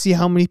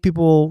how many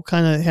people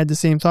kind of had the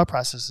same thought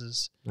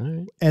processes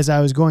as I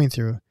was going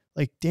through.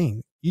 Like,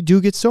 dang, you do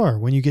get sore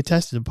when you get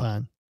tested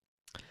upon.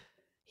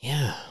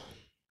 Yeah.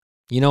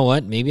 You know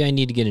what? Maybe I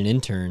need to get an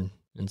intern,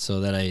 and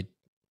so that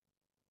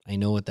I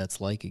know what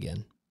that's like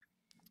again.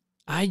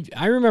 I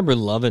remember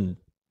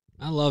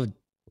I loved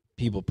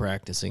people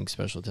practicing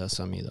special tests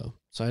on me though.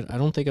 So I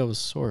don't think I was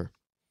sore.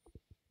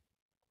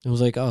 It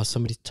was like, oh,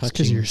 somebody's touching. It's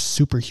because you're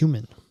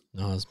superhuman.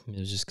 No, it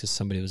was just because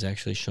somebody was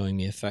actually showing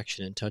me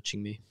affection and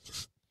touching me.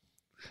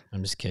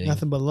 I'm just kidding.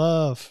 Nothing but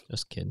love.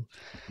 Just kidding.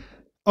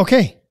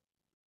 Okay.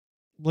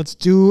 Let's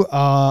do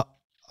a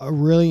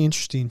really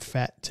interesting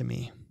fact to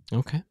me.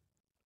 Okay.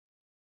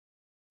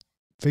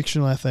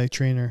 Fictional athletic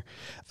trainer.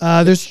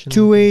 There's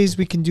two ways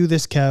we can do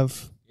this,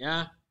 Kev.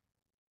 Yeah.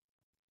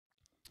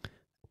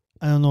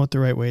 I don't know what the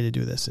right way to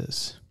do this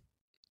is.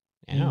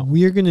 Ow.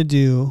 We're gonna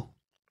do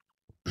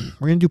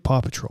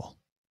Paw Patrol.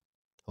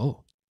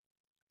 Oh.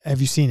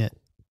 Have you seen it?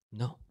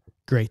 No.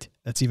 Great.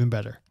 That's even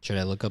better. Should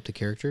I look up the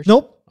characters?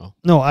 Nope. Oh.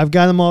 No, I've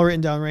got them all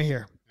written down right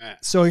here. All right.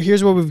 So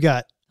here's what we've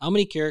got. How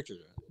many characters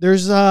are there?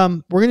 There's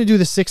we're gonna do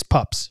the 6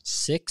 pups.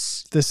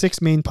 6? The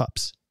 6 main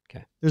pups.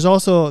 Okay. There's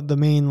also the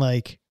main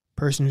like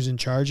person who's in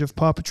charge of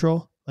Paw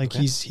Patrol. Like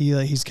okay.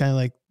 he's kind of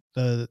like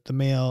the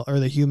male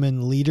or the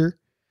human leader.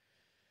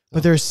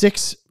 But there are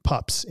 6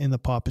 pups in the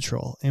Paw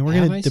Patrol, and we're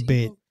going to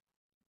debate.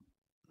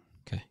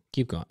 Okay,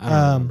 keep going. I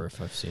don't remember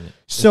if I've seen it.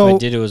 So if I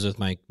did, it was with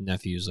my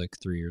nephews like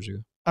 3 years ago.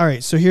 All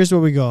right, so here's where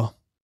we go.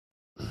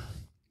 I'm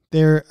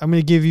going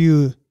to give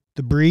you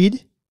the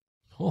breed.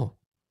 Oh,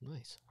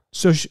 nice.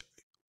 So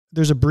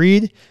there's a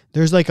breed.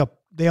 There's like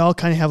they all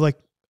kind of have like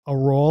a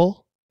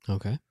role.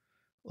 Okay.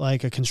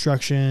 Like a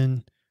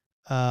construction,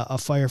 a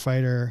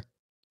firefighter,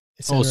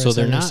 et cetera, so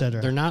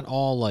they're not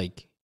all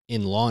like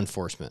in law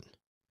enforcement.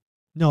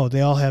 No,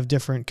 they all have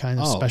different kind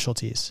of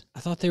specialties. I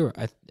thought they were.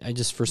 I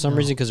just for some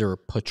reason because they were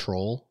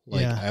patrol.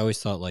 Like I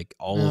always thought like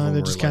all of them they're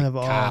were just like kind of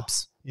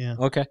cops. Yeah.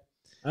 Okay.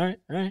 All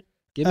right.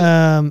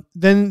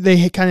 Then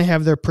they kind of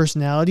have their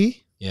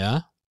personality.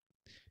 Yeah.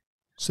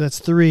 So that's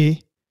 3.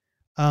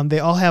 They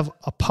all have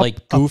a pup.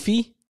 Like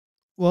Goofy.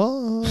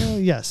 Well,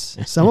 yes,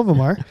 some of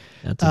them are.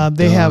 That's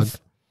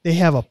they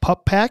have a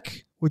pup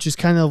pack, which is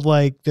kind of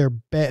like their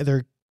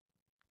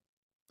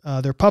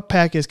pup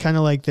pack is kind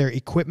of like their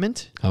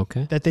equipment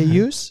that they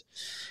use.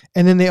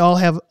 And then they all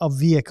have a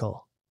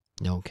vehicle.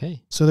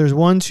 Okay. So there's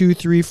 1, 2,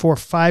 3, 4,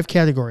 5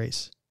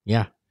 categories.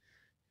 Yeah.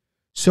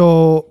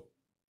 So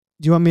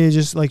do you want me to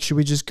just should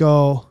we just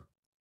go?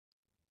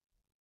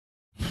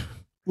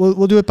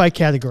 We'll do it by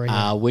category.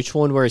 Which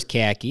one wears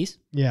khakis?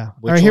 Yeah.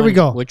 All right, here we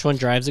go. Which one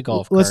drives a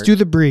golf cart? Let's do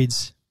the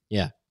breeds.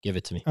 Yeah. Give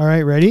it to me. All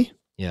right. Ready?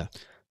 Yeah.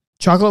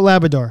 Chocolate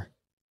Labrador.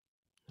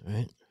 All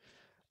right.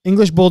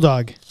 English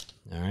Bulldog.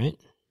 All right.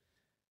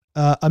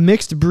 A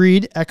mixed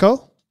breed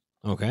Echo.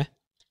 Okay.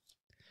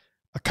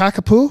 A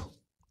Cockapoo.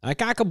 A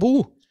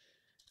Cockapoo.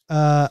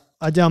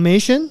 A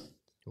Dalmatian.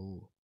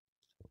 Ooh.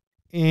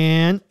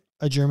 And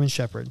a German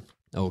Shepherd.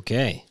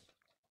 Okay.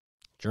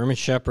 German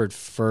Shepherd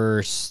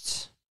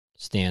first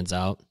stands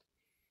out.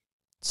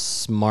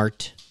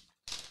 Smart.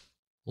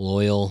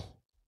 Loyal.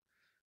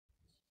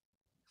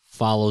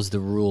 Follows the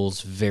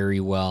rules very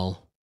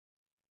well.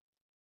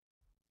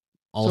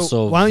 Also,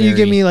 so why don't you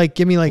give me like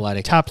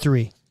athletic. top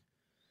 3?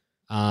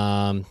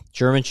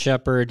 German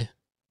Shepherd,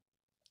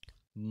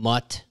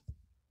 Mutt,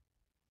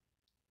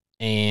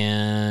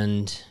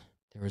 and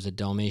there was a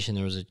Dalmatian,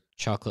 there was a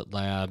Chocolate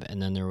Lab,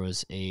 and then there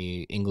was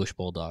a English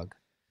Bulldog.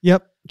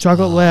 Yep.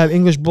 Chocolate Lab,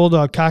 English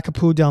Bulldog,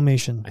 Cockapoo,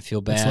 Dalmatian. I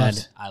feel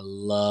bad. I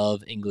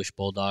love English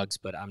Bulldogs,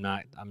 but I'm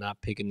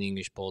not picking the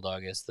English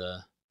Bulldog as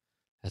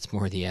that's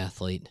more the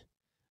athlete.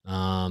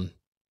 I'm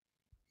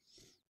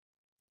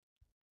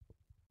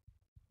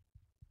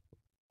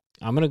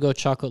gonna go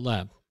Chocolate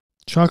Lab.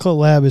 Chocolate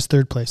Lab is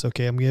third place.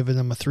 Okay, I'm giving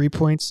them a 3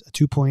 points, a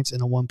 2 points,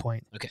 and a 1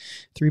 point. Okay.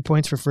 3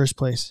 points for first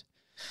place.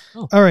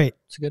 Oh, all right.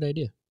 It's a good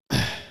idea.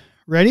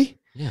 Ready?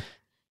 Yeah.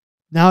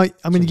 Now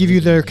I'm going to give you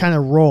their kind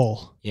of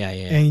role. Yeah.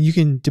 And you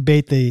can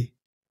debate the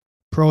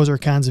pros or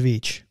cons of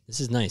each. This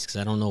is nice because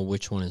I don't know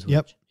which one is which.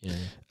 Yep.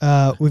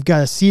 Yeah. We've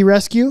got a sea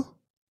rescue.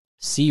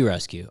 Sea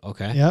rescue.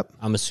 Okay. Yep.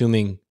 I'm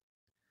assuming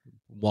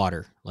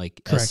water,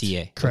 like Correct.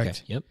 SCA.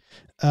 Correct. Okay.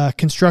 Yep.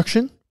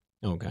 Construction.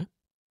 Okay.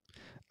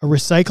 A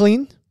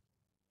recycling.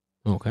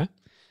 Okay.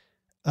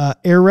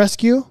 Air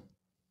rescue.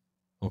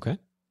 Okay.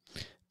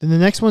 Then the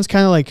next one's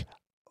kind of like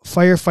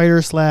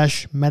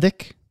firefighter /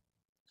 medic.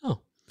 Oh.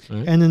 All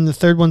right. And then the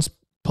third one's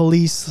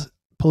police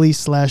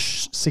 /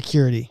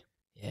 security.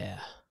 Yeah.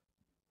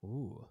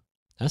 Ooh,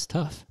 that's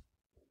tough.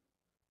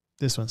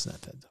 This one's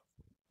not that tough.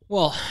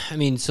 Well, I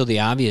mean, so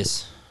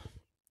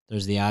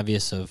there's the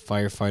obvious of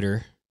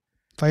firefighter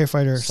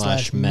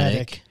 /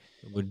 medic.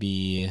 Would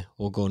be,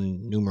 we'll go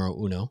numero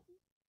uno.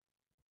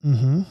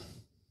 Mm-hmm.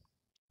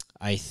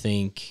 I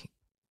think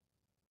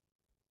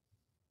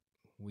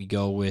we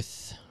go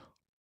with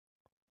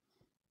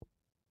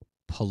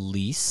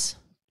police.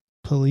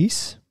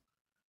 Police.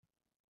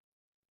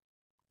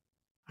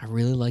 I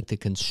really like the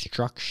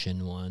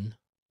construction one.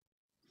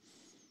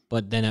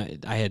 But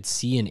then I had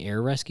sea and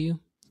air rescue.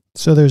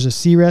 So there's a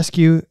sea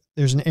rescue,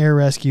 there's an air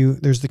rescue,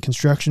 there's the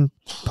construction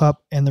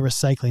pup, and the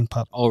recycling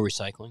pup. Oh,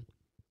 recycling.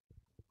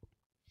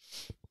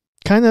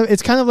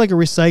 It's kind of like a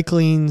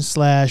recycling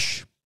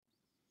 /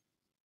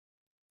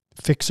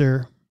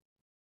 fixer.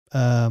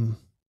 I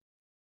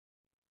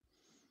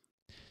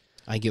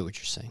get what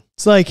you're saying.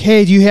 It's like,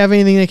 hey, do you have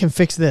anything that can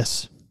fix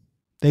this?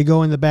 They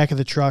go in the back of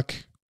the truck.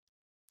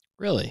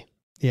 Really?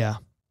 Yeah.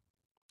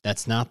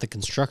 That's not the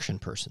construction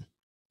person.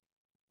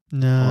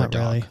 No, not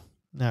really.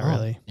 Not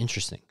really.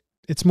 Interesting.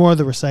 It's more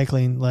the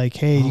recycling. Like,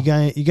 hey, you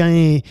got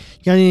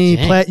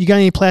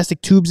any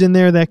plastic tubes in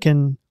there that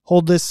can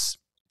hold this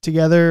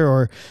together,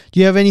 or do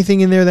you have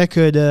anything in there that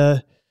could?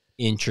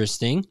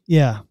 Interesting.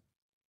 Yeah.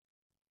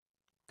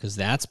 Because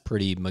that's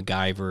pretty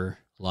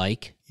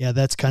MacGyver-like. Yeah,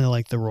 that's kind of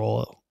like the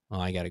role. Oh,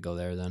 I got to go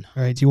there then.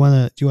 All right. Do you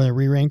want to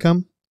re-rank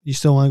them? You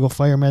still want to go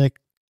fire medic?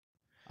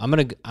 I'm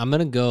gonna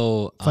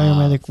go fire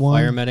medic 1.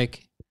 Fire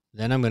medic.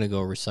 Then I'm gonna go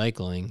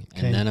recycling,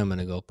 and then I'm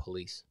gonna go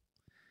police.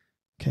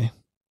 Okay,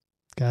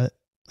 got it.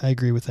 I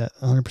agree with that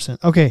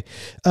 100%. Okay,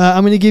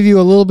 I'm gonna give you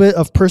a little bit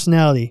of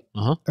personality.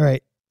 All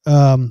right.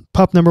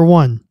 Pup number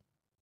 1.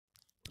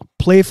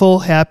 Playful,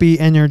 happy,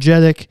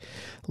 energetic,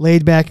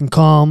 laid back and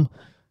calm,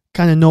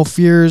 kind of no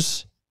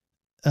fears,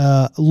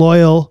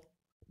 loyal,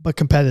 but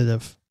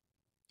competitive.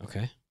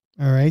 Okay.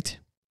 All right.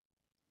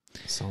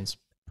 Sounds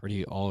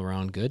pretty all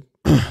around good.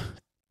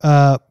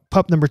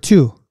 Pup number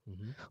 2.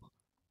 Mm-hmm.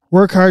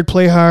 Work hard,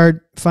 play hard,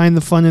 find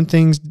the fun in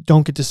things,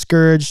 don't get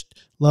discouraged,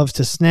 loves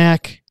to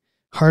snack,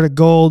 heart of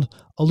gold,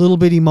 a little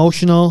bit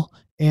emotional,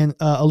 and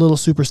a little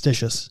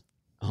superstitious.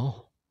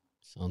 Oh,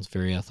 sounds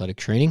very athletic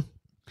training.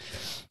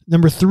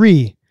 Number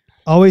 3,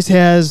 always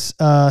has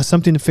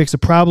something to fix a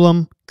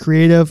problem,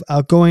 creative,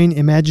 outgoing,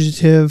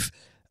 imaginative,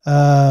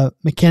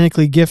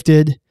 mechanically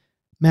gifted,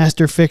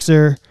 master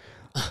fixer.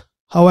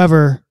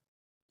 However,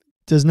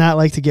 does not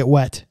like to get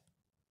wet.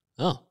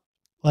 Oh.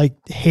 Like,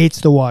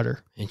 hates the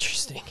water.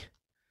 Interesting.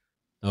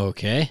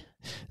 Okay.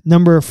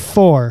 Number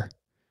 4,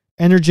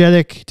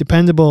 energetic,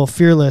 dependable,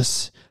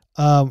 fearless,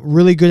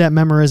 really good at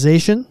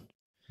memorization,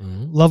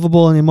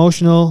 lovable and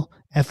emotional,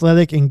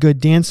 athletic and good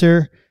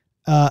dancer.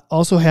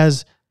 Also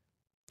has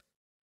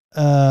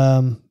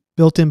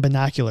built-in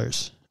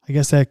binoculars. I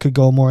guess that could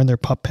go more in their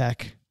pup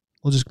pack.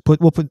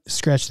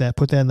 Scratch that.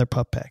 Put that in their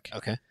pup pack.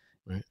 Okay.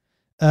 Right.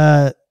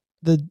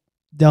 The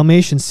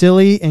Dalmatian,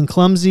 silly and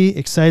clumsy,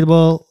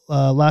 excitable,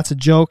 lots of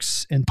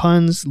jokes and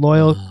puns,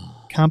 loyal,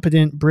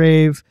 competent,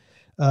 brave,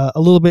 a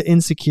little bit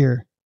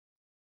insecure.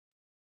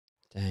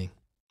 Dang.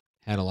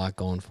 Had a lot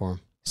going for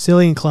him.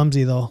 Silly and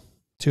clumsy, though,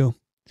 too.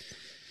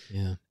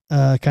 Yeah.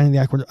 Kind of the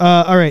awkward.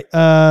 All right.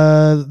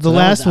 The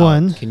last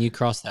one. Can you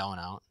cross that one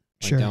out?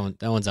 Sure.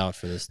 That one's out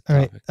for this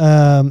topic.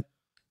 All right.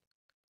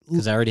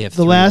 Because I already have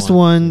the last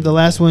one. The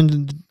last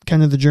one,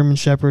 kind of the German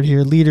Shepherd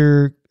here.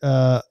 Leader,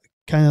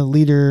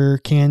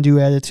 can-do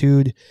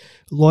attitude,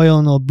 loyal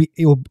and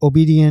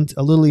obedient,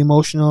 a little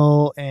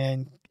emotional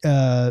and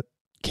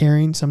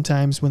caring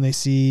sometimes when they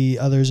see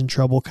others in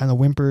trouble, kind of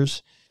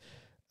whimpers.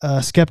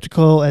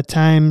 Skeptical at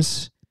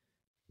times.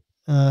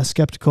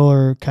 Skeptical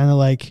or kind of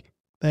like,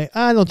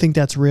 I don't think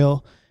that's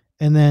real.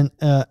 And then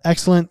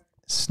excellent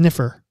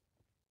sniffer.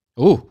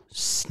 Ooh,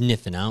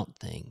 sniffing out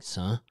things,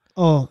 huh?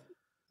 Oh,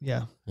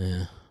 yeah.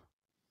 Yeah.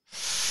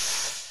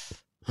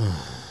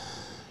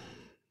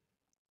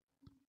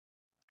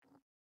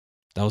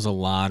 That was a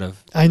lot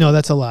of... I know,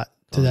 that's a lot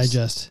to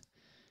digest.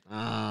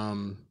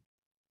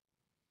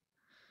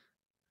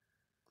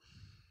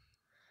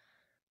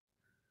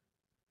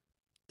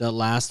 The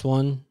last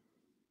one,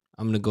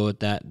 I'm going to go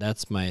with that.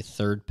 That's my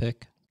third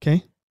pick.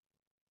 Okay.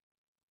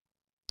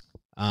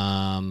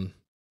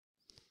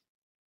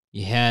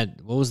 You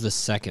had... What was the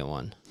second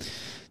one?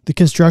 The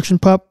construction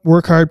pup,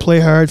 work hard, play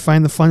hard,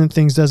 find the fun in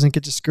things, doesn't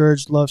get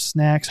discouraged, loves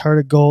snacks, heart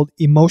of gold,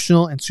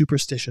 emotional, and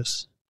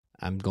superstitious.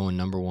 I'm going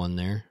number 1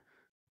 there.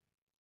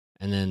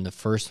 And then the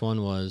first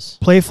one was...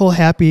 Playful,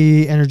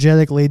 happy,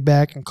 energetic, laid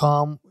back, and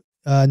calm,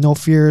 no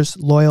fears,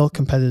 loyal,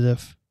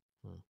 competitive.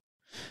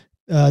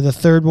 The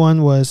third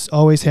one was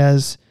always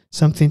has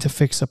something to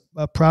fix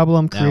a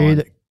problem,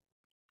 create.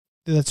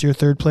 That's your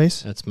third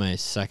place? That's my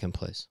second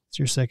place. It's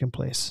your second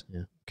place.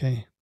 Yeah.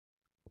 Okay.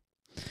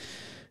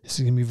 This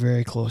is going to be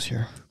very close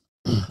here.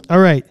 All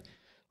right.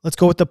 Let's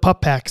go with the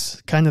pup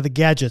packs, kind of the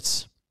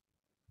gadgets.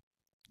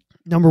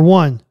 Number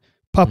 1,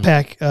 pup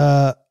pack,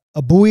 a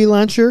buoy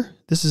launcher.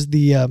 This is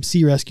the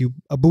Sea Rescue.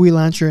 A buoy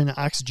launcher and an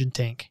oxygen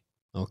tank.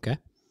 Okay.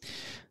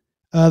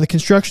 The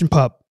construction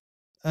pup.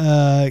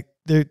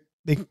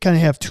 They kind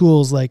of have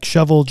tools like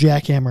shovel,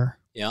 jackhammer.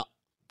 Yeah.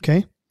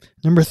 Okay.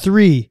 Number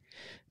 3,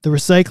 the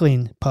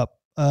recycling pup.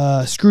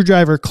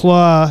 Screwdriver,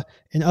 claw,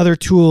 and other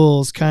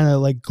tools, kind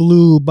of like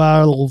glue,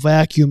 bottle,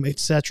 vacuum,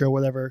 etc.,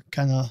 whatever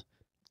kind of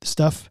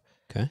stuff.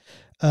 Okay.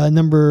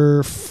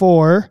 Number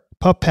 4,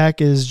 pup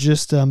pack is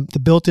just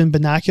the built-in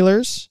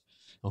binoculars.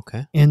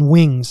 Okay. And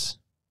wings.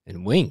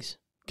 And wings.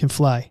 Can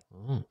fly.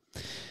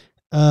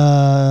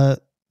 Oh.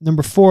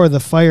 Number 4, the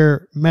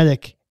fire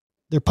medic.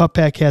 Their pup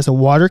pack has a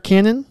water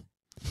cannon,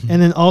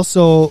 and then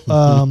also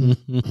an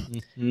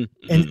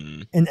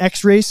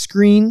X-ray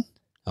screen.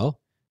 Oh.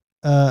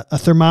 A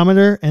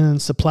thermometer, and then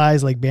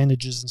supplies like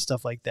bandages and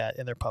stuff like that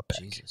in their pup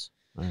pack. Jesus.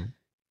 All right.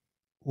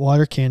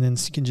 Water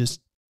cannons can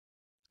just...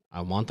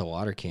 I want the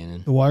water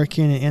cannon. The water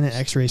cannon and an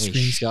X-ray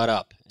screen. Shut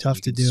up.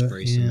 Tough to do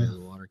spray it. some Yeah. of the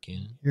water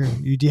cannon.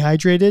 You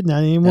dehydrated?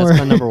 Not anymore? That's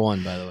my number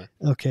 1, by the way.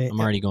 Okay. I'm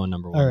already going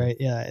number 1. All right.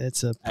 Yeah,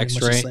 it's a pretty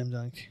much a X-ray. slam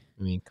dunk.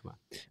 I mean, come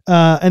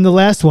on. And the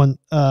last one,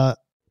 a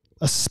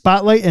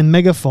spotlight and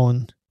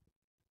megaphone,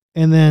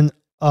 and then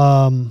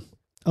a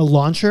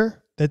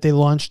launcher that they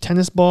launch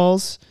tennis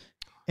balls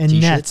and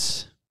T-shirts?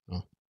 nets.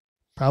 Oh.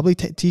 Probably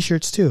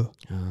T-shirts too.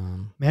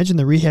 Imagine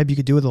the rehab you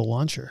could do with a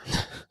launcher.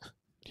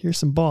 Here's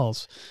some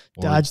balls.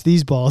 Dodge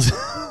these balls.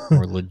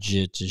 Or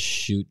legit just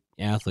shoot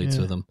athletes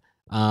with them.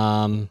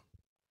 I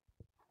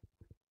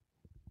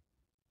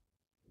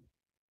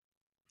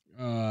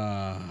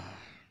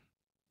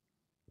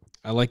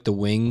like the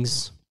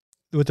wings.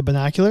 With the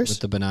binoculars? With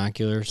the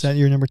binoculars. Is that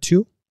your number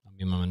 2? I'll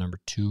give my number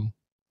 2.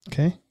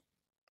 Okay.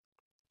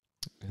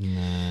 And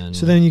then...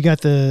 So then you got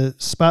the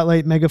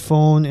spotlight,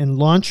 megaphone, and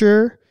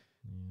launcher,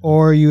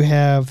 or you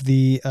have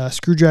the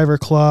screwdriver,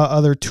 claw,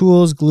 other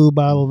tools, glue,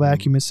 bottle,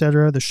 vacuum,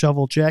 etc., the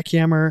shovel,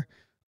 jackhammer,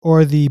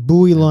 or the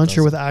buoy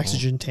launcher with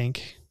oxygen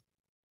tank.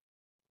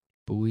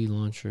 Buoy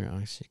launcher.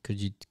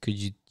 Could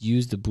you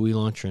use the buoy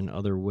launcher in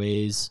other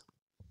ways?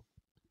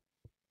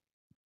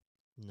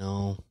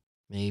 No,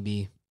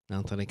 maybe.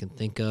 Not that I can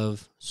think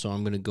of. So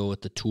I'm going to go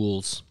with the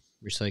tools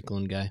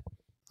recycling guy.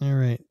 All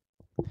right.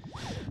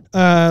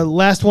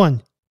 Last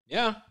one.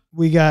 Yeah.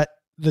 We got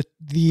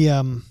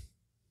the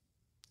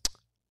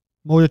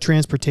mode of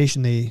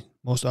transportation they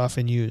most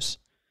often use,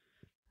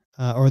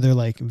 or their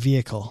like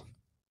vehicle.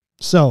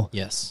 So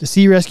yes, the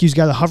Sea Rescue's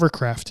got a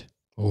hovercraft.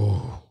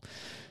 Oh,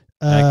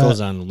 that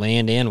goes on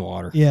land and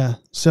water. Yeah.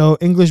 So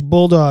English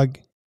Bulldog,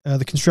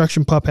 the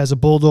construction pup has a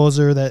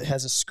bulldozer that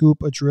has a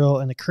scoop, a drill,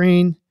 and a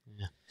crane.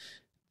 Yeah.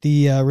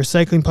 The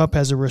recycling pup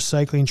has a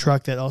recycling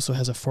truck that also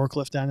has a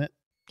forklift on it.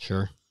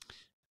 Sure.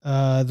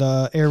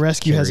 The Air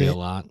Rescue has a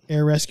lot.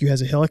 Air Rescue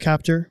has a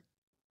helicopter.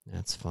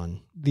 That's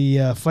fun.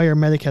 The fire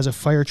medic has a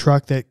fire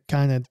truck that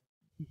kind of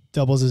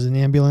doubles as an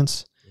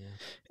ambulance. Yeah.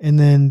 And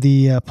then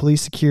the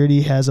police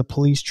security has a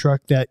police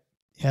truck that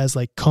has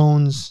like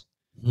cones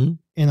and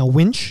a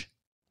winch.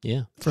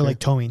 Yeah. For like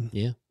towing.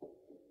 Yeah.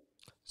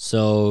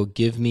 So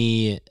give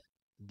me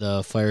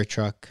the fire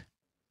truck.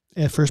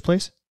 At first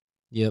place?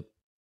 Yep.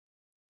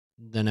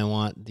 Then I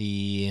want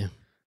the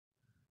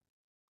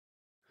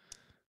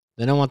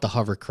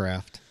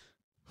hovercraft.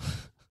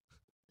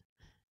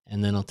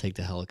 And then I'll take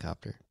the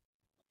helicopter.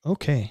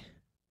 Okay.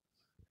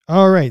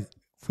 All right.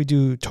 If we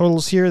do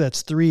totals here,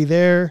 that's 3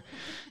 there.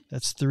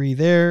 That's 3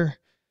 there.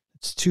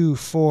 It's 2,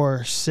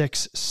 4,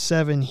 6,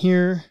 7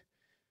 here.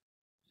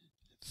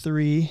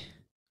 3,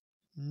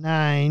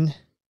 9.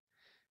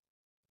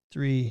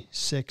 3,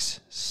 6,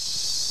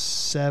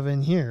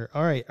 7 here.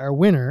 All right. Our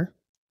winner.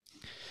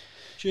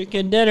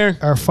 Chicken dinner.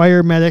 Our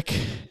fire medic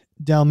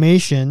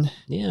Dalmatian.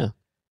 Yeah.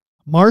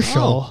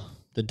 Marshall. Oh,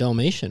 the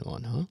Dalmatian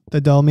one, huh?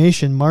 The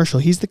Dalmatian Marshall.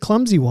 He's the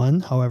clumsy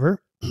one,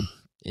 however.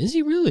 Is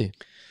he really?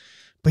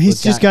 But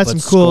he's just got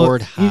some cool.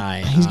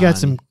 He's He's got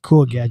some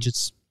cool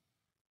gadgets.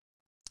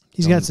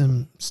 He's got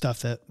some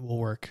stuff that will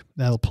work.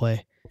 That'll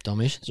play.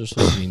 Dalmatians are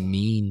supposed to be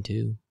mean,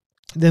 too.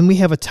 Then we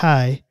have a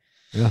tie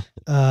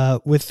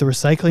with the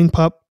recycling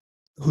pup,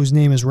 whose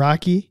name is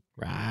Rocky.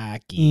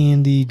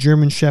 And the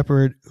German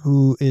Shepherd,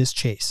 who is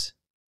Chase.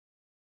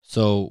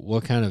 So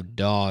what kind of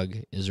dog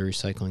is a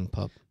recycling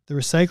pup? The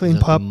recycling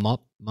pup.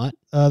 Mutt?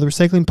 The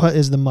recycling pup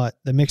is the mutt,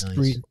 the mixed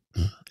breed.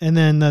 And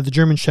then the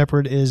German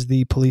Shepherd is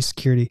the police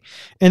security.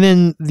 And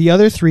then the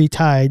other three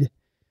tied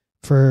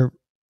for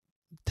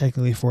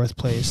technically fourth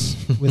place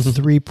with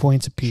 3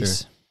 points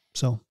apiece. Sure.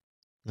 So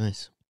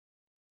nice.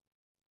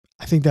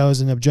 I think that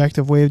was an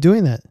objective way of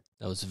doing that.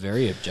 That was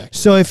very objective.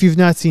 So if you've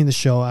not seen the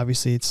show,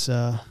 obviously it's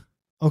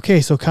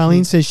okay. So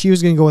Colleen says she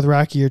was going to go with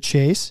Rocky or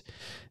Chase.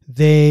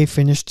 They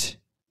finished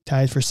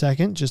tied for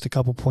second, just a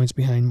couple points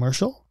behind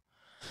Marshall.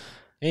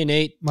 Hey,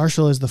 Nate.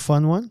 Marshall is the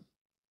fun one.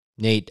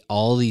 Nate,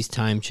 all these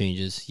time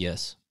changes,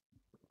 yes.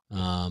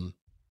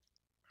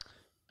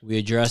 We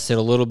addressed it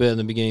a little bit in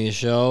the beginning of the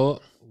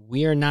show.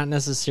 We are not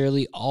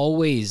necessarily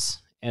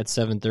always at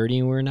 7:30,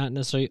 and we're not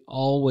necessarily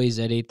always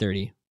at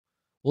 8:30.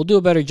 We'll do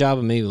a better job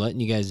of maybe letting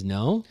you guys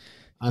know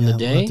on the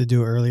day. We'll have to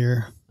do it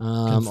earlier.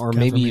 Or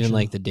maybe even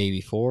like the day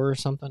before or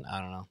something.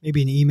 I don't know.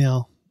 Maybe an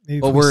email.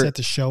 Maybe if we set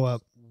the show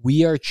up.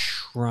 We are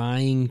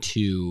trying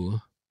to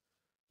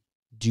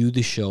do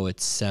the show at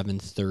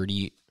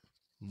 7:30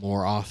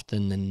 more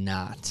often than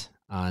not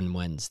on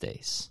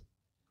Wednesdays.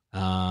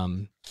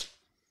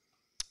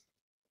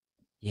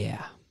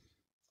 Yeah.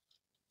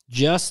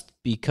 Just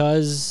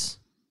because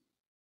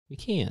we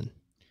can.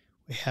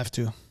 We have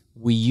to.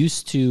 We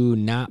used to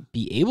not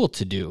be able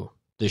to do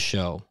the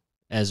show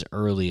as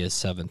early as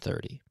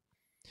 7:30.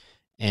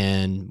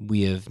 And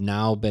we have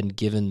now been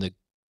given the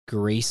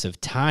grace of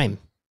time,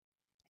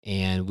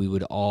 and we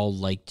would all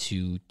like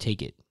to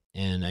take it.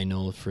 And I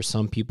know for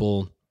some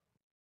people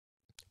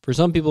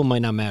it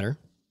might not matter.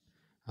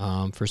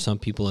 For some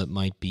people it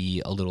might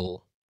be a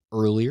little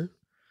earlier,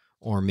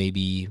 or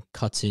maybe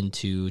cuts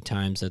into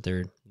times that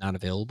they're not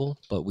available,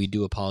 but we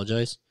do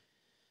apologize.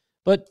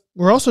 But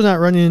we're also not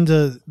running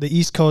into the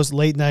East Coast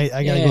late night,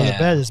 I got to go to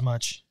bed as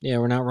much. Yeah,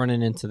 we're not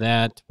running into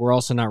that. We're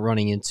also not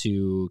running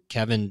into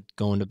Kevin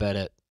going to bed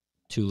at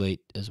too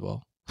late as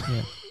well.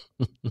 Yeah.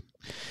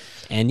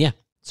 And yeah,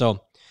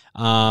 so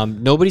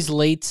nobody's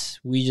late.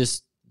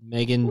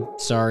 Megan,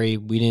 sorry,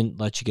 we didn't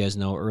let you guys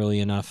know early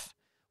enough.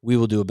 We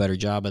will do a better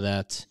job of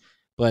that.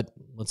 But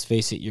let's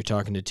face it, you're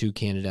talking to two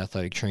candid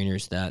athletic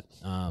trainers that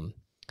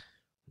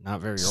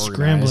not very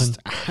organized.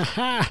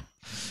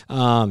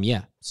 Scrambling.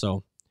 Yeah,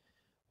 so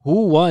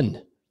who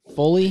won?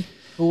 Fully?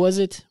 Who was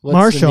it? What's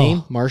Marshall. the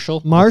name?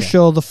 Marshall?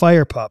 Marshall, okay. The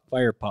fire pup.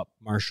 Fire pup,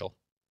 Marshall.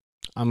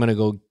 I'm going to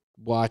go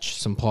watch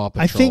some Paw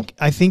Patrol.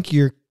 I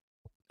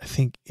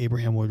think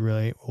Abraham will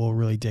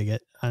really dig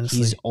it, honestly.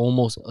 He's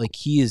almost like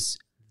he is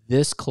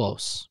this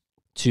close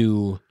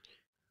to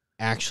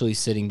actually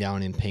sitting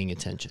down and paying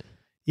attention.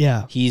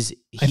 Yeah.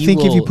 I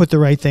think if you put the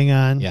right thing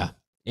on. Yeah.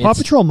 Paw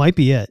Patrol might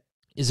be it.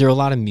 Is there a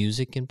lot of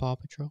music in Paw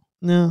Patrol?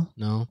 No.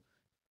 No.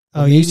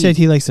 Oh, you said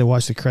he likes to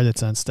watch the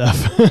credits on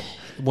stuff.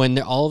 When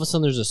all of a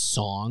sudden there's a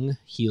song,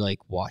 he like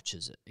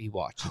watches it. He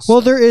watches.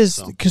 Well, there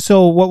is.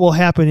 So what will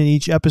happen in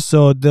each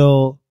episode?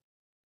 So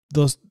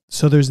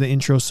there's the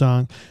intro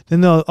song.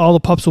 Then all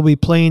the pups will be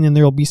playing, and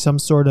there will be some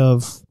sort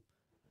of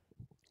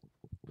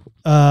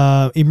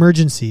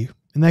emergency,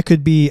 and that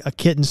could be a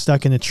kitten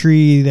stuck in a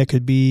tree. That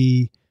could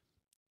be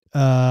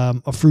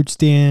a fruit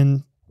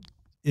stand.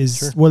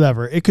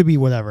 Whatever. It could be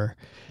whatever.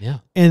 Yeah.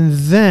 And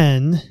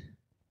then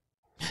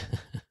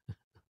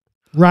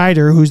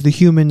Ryder, who's the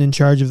human in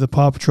charge of the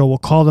Paw Patrol, will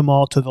call them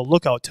all to the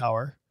lookout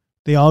tower.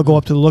 They all go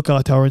up to the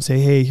lookout tower and say,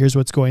 hey, here's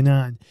what's going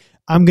on.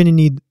 I'm going to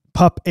need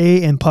pup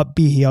A and pup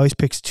B. He always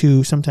picks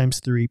 2, sometimes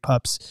 3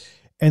 pups.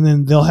 And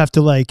then they'll have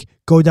to like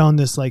go down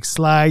this like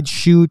slide,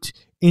 shoot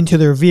into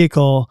their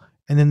vehicle,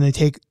 and then they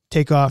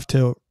take off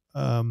to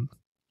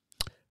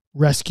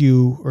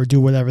rescue or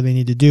do whatever they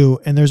need to do.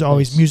 And there's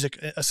always music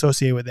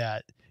associated with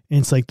that. And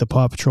it's like the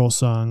Paw Patrol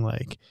song.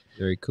 Like,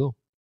 very cool.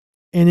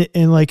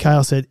 And like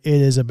Kyle said,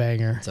 it is a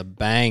banger. It's a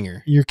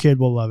banger. Your kid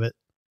will love it.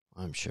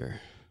 I'm sure.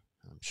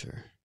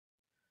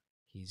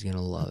 He's going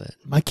to love it.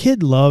 My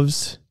kid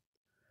loves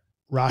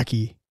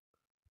Rocky.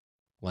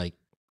 Like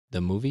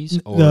the movies?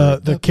 Or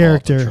the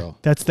character.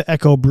 That's the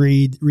Echo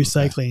breed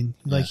recycling.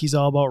 Okay. Like he's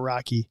all about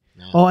Rocky.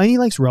 Yeah. Oh, and he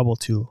likes Rebel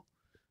too.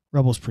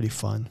 Rebel's pretty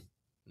fun.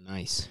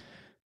 Nice.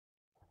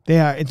 They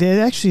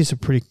actually is a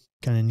pretty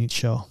kind of neat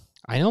show.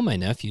 I know my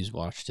nephews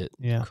watched it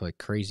like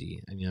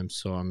crazy. I mean,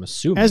 I'm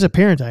assuming. As a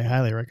parent, I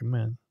highly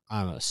recommend.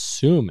 I'm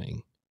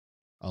assuming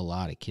a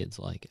lot of kids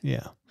like it.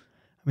 Yeah.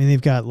 I mean,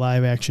 they've got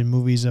live action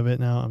movies of it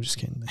now. I'm just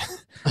kidding.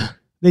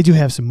 They do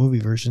have some movie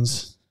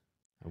versions.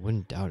 I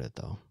wouldn't doubt it,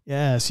 though.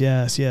 Yes.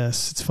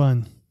 It's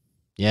fun.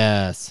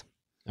 Yes.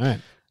 All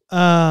right.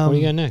 What do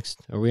you got next?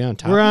 Are we on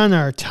topic? We're on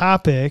our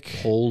topic.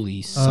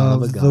 Holy son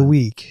of a gun. The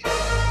week.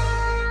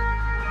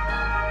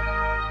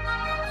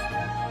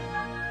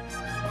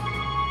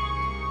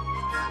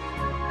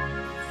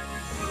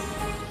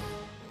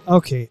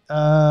 Okay.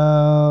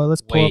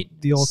 Let's pull up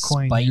the old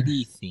coin.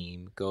 Spidey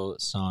theme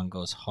song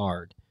goes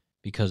hard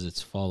because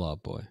it's Fall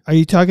Out Boy. Are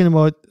you talking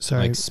about?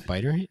 Sorry, like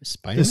Spider-Man?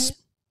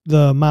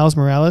 The Miles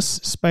Morales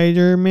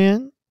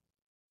Spider-Man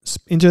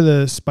Into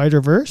the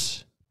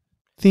Spider-Verse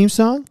theme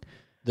song.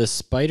 The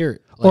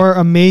Spider or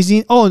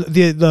Amazing. Oh,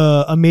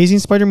 the Amazing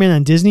Spider-Man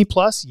on Disney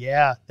Plus.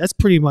 Yeah, that's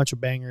pretty much a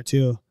banger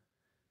too.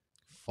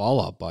 Fall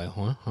Out Boy,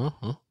 huh?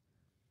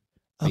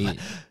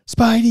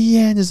 Spidey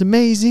and his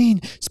amazing.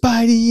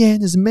 Spidey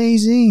and his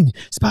amazing.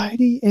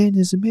 Spidey and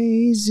his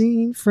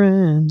amazing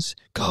friends.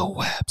 Go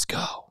Webs,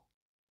 go.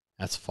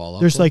 That's Fall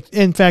Out There's Boy?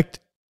 in fact,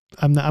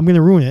 I'm going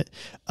to ruin it.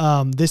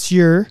 This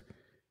year,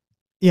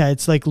 yeah,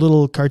 it's like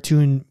little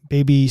cartoon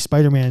baby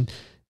Spider-Man.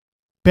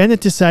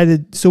 Bennett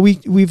decided, so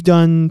we've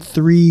done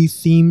 3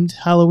 themed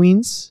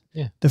Halloweens.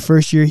 Yeah. The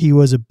first year he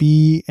was a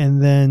bee,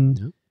 and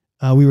then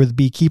we were the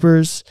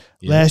beekeepers.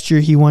 Yeah. Last year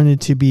he wanted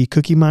to be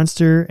Cookie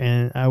Monster,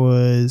 and I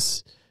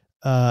was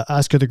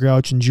Oscar the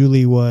Grouch, and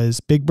Julie was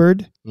Big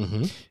Bird.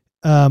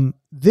 Mm-hmm.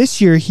 This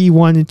year he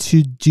wanted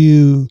to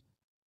do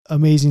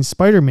Amazing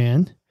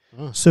Spider-Man,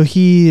 so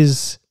he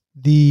is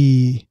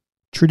the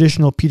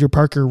traditional Peter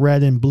Parker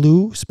red and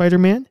blue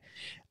Spider-Man.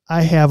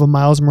 I have a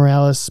Miles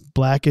Morales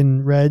black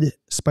and red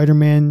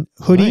Spider-Man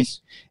hoodie,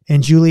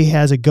 and Julie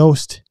has a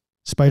ghost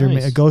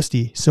Spider-Man, a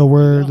ghosty. So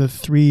we're the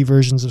 3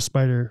 versions of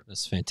Spider.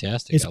 That's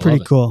fantastic. It's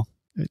pretty cool.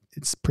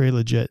 It's pretty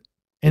legit.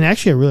 And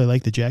actually, I really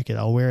like the jacket.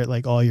 I'll wear it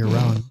like all year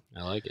round.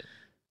 I like it.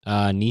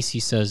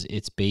 Nisi says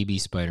it's Baby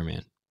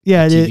Spider-Man.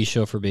 Yeah, TV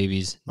show for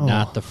babies,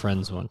 not the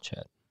Friends one,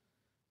 Chad.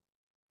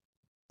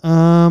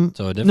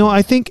 No,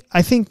 I think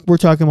we're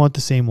talking about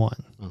the same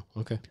one. Oh,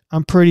 okay.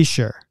 I'm pretty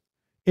sure.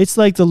 It's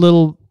like the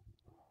little.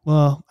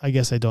 Well, I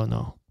guess I don't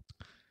know.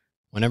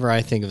 Whenever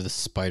I think of the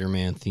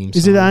Spider-Man theme song.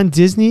 Is it on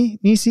Disney,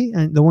 Nisi?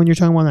 The one you're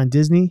talking about on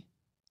Disney?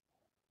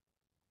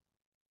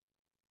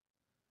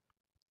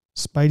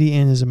 Spidey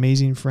and his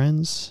amazing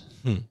friends?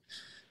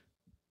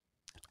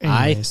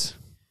 Anyways.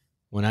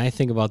 When I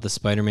think about the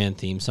Spider-Man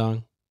theme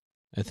song,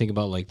 I think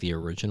about like the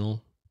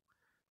original.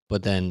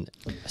 But then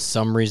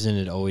some reason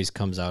it always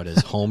comes out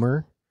as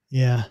Homer.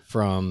 Yeah.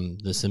 From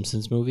the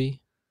Simpsons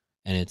movie.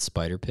 And it's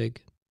Spider-Pig.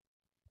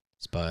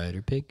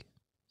 Spider-Pig.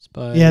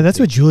 Yeah, that's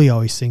what Julie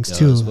always sings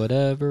too.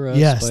 Whatever a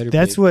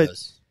that's what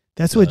does.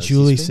 That's what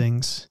Julie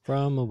sings.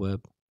 From a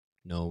web.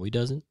 No, he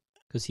doesn't,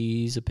 because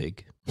he's a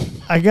pig.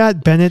 I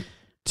got Bennett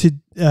to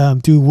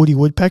do Woody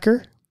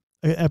Woodpecker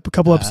a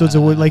couple episodes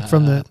of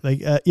from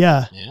the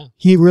yeah.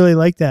 He really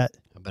liked that.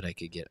 I bet I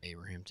could get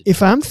Abraham to.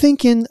 If I'm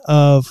thinking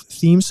of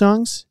theme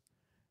songs,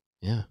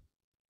 yeah,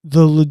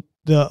 the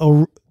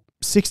 60s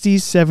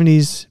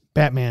 70s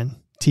Batman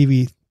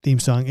TV theme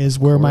song is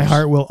where my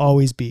heart will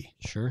always be.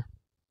 Sure.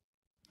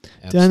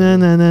 Absolutely.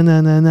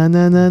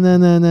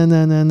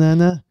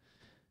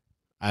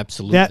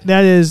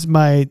 That is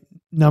my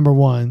number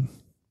 1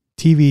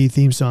 TV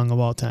theme song of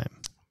all time.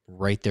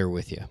 Right there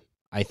with you.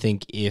 I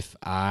think if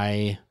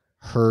I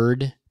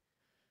heard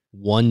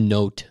one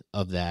note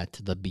of that,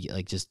 the beat,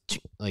 like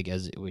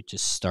as it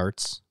just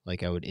starts,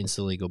 like I would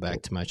instantly go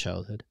back to my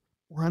childhood.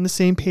 We're on the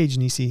same page,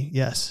 Nisi.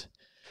 Yes.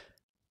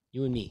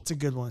 You and me. It's a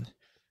good one.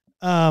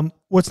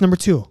 What's number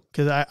 2?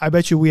 Because I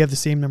bet you we have the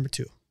same number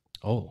 2.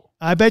 Oh.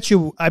 I bet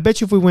you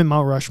if we went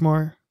Mount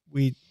Rushmore,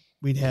 we'd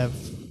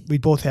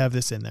both have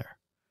this in there.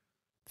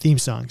 Theme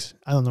songs.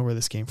 I don't know where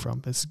this came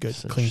from. It's good,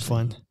 clean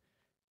fun.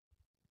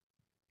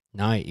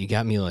 No, you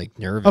got me like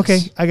nervous. Okay,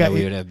 I got you.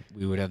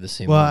 We would have the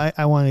same. Well,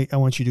 I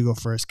want you to go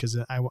first because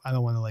I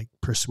don't want to like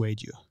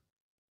persuade you.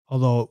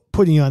 Although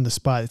putting you on the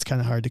spot, it's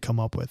kind of hard to come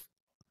up with.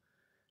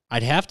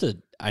 I'd have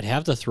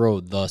to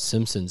throw The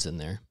Simpsons in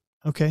there.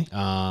 Okay.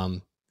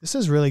 This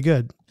is really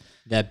good.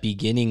 That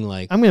beginning,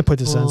 like I'm gonna put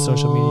this on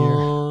social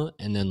media,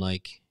 and then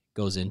like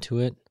goes into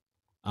it.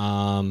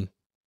 And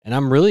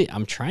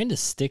I'm trying to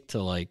stick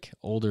to like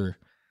older.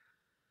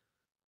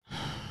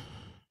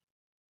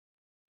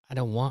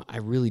 I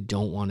really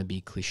don't want to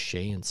be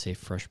cliche and say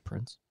Fresh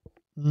Prince.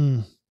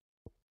 Mount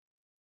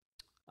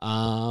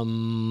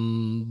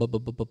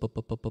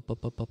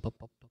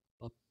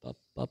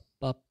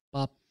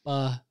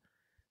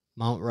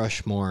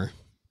Rushmore.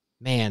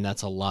 Man,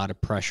 that's a lot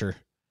of pressure.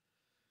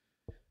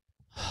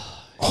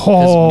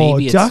 Oh,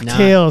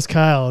 DuckTales,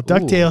 Kyle.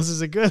 DuckTales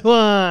is a good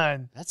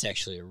one. That's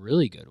actually a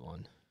really good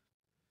one.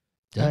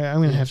 I'm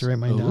going to have to write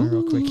mine down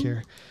real quick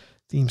here.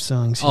 Theme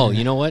songs here. Oh,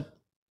 you know what?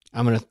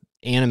 I'm going to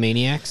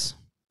Animaniacs.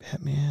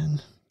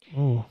 Batman.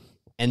 Oh.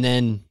 And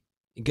then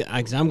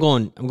I'm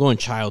going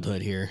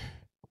childhood here.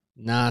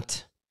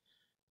 Not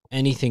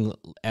anything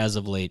as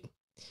of late.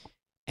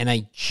 And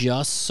I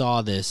just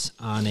saw this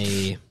on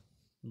a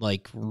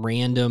like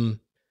random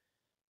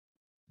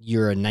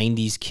you're a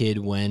 90s kid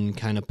when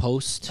kind of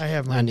post I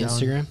have on mine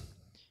Instagram. Down.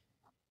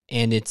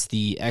 And it's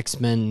the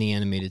X-Men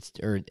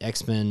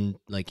X-Men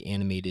like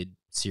animated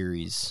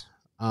series.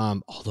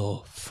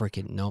 Although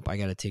freaking nope, I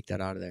got to take that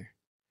out of there.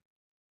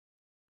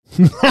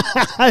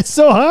 It's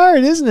so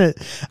hard, isn't it?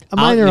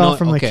 Mine are all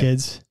from the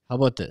kids. How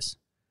about this?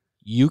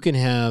 You can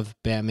have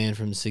Batman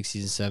from the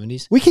 60s and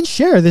 70s. We can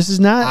share. This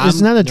is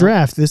not a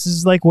draft. This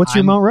is like, what's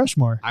your Mount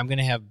Rushmore? I'm going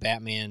to have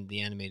Batman,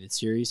 the animated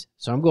series.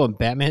 So I'm going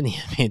Batman, the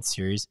animated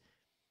series,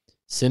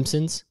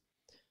 Simpsons,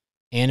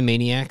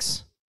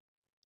 Animaniacs,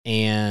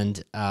 and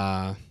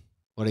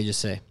what did I just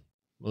say?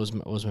 What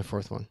was my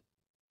fourth one?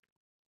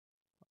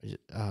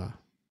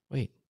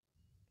 Wait.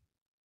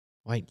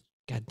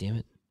 God damn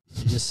it.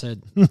 I just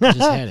had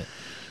it.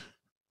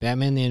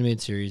 Batman, the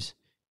animated series,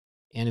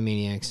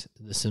 Animaniacs,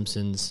 The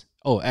Simpsons.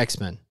 Oh,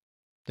 X-Men.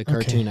 The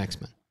cartoon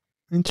X-Men.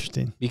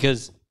 Interesting.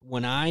 Because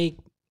when I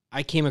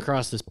came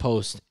across this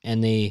post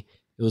and it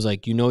was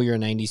like, you know, you're a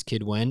 90s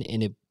kid when,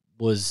 and it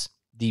was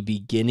the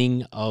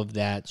beginning of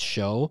that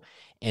show,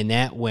 and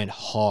that went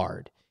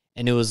hard.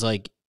 And it was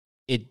like,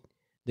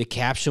 the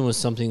caption was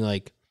something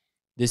like,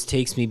 this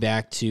takes me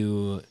back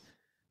to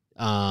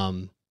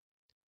 9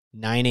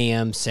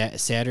 a.m.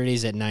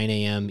 Saturdays at 9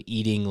 a.m.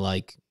 eating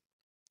like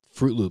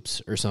Fruit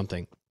Loops or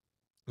something.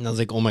 And I was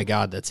like, oh my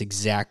God, that's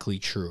exactly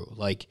true.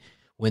 Like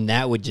when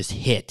that would just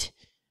hit,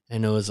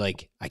 and it was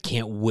like, I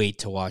can't wait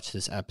to watch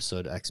this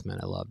episode of X-Men.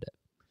 I loved it.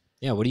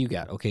 Yeah, what do you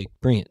got? Okay,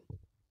 bring it.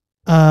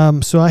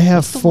 So I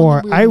have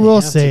 4. I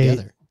will say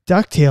together?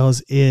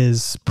 DuckTales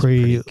is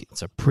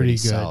it's a pretty good.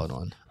 Solid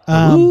one.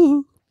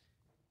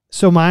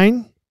 So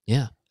mine,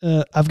 yeah.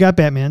 I've got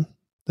Batman,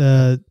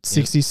 the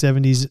 60s,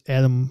 70s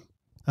Adam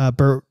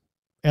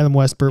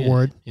West, Burt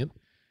Ward. Yep.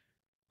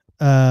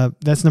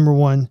 That's number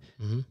 1.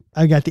 Mm-hmm.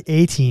 I got the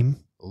A-Team.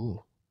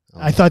 Ooh.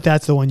 I thought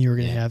that's the one you were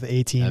going to have, the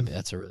A-Team.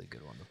 That's a really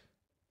good one.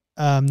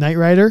 Knight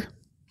Rider.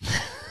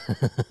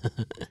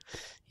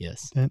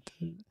 Yes.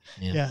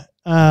 Yeah.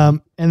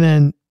 And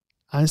then,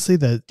 honestly,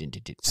 the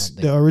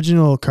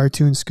original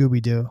cartoon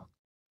Scooby-Doo.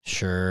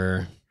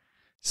 Sure.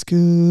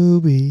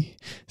 Scooby-Doo.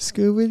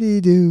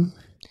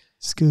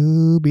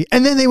 Scooby.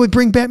 And then they would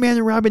bring Batman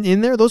and Robin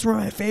in there. Those were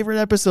my favorite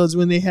episodes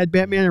when they had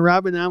Batman and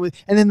Robin on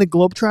with, and then the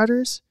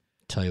Globetrotters.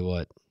 Tell you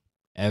what,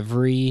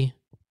 every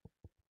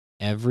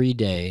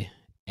day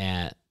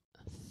at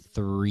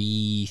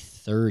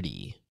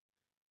 3:30,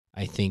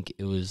 I think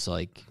it was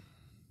like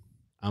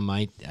on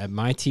my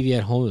TV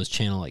at home, it was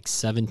channel like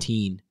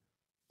 17.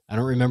 I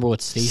don't remember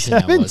what station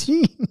 17? That was.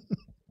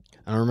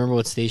 I don't remember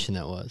what station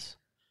that was,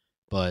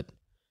 but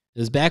it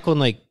was back when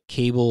like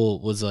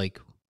cable was like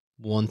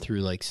 1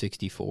 through like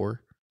 64,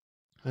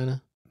 kind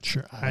of.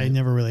 Sure, I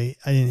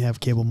didn't have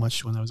cable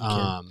much when I was a kid.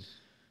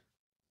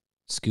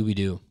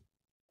 Scooby-Doo.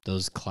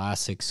 Those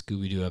classic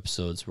Scooby-Doo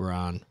episodes were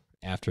on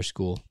after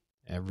school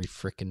every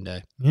freaking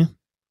day. Yeah.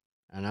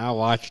 And I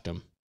watched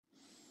them.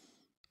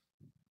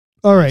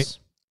 All right.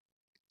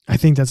 I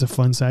think that's a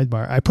fun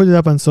sidebar. I put it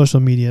up on social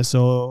media,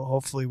 so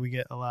hopefully we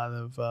get a lot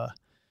of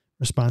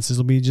responses.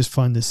 It'll be just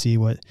fun to see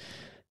what.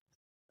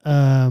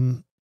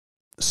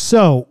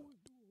 So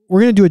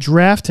we're going to do a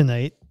draft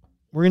tonight.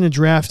 We're going to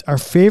draft our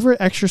favorite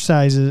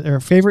exercises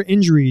or favorite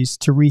injuries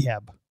to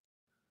rehab.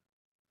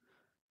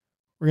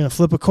 We're going to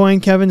flip a coin,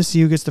 Kevin, to see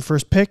who gets the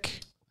first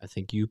pick. I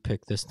think you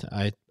picked this.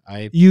 I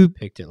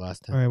picked it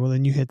last time. All right, well,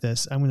 then you hit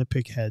this. I'm going to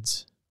pick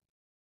heads.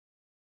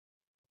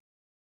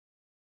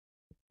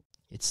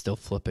 It's still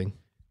flipping.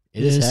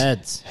 It is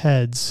heads.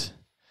 Heads.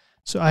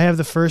 So I have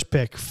the first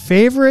pick.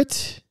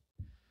 Favorite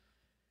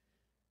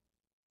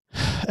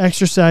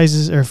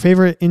exercises or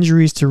favorite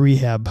injuries to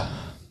rehab.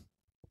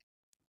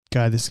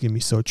 God, this is going to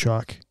be so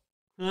chalk.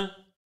 Huh?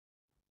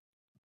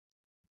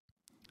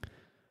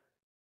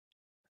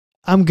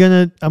 I'm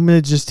gonna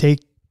just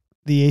take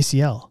the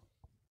ACL.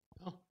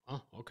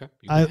 Oh, okay.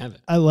 You can have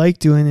it. I like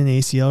doing an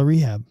ACL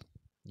rehab.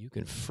 You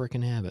can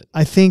freaking have it.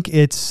 I think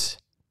it's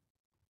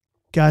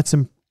got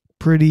some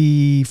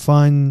pretty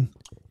fun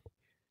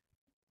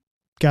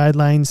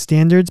guidelines,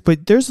 standards,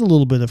 but there's a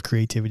little bit of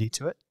creativity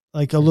to it.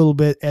 Like a little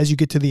bit as you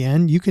get to the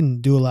end, you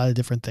can do a lot of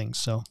different things.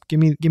 So give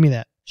me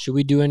that. Should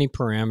we do any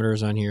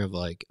parameters on here of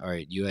like, all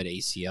right, you had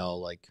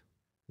ACL, like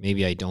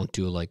maybe I don't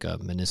do like a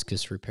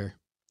meniscus repair?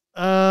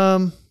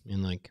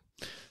 And like,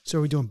 so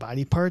are we doing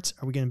body parts?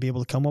 Are we going to be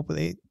able to come up with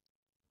 8?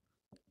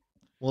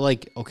 Well,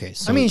 like, okay.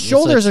 So I mean,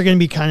 shoulders are going to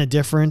be kind of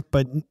different,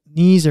 but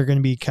knees are going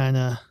to be kind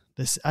of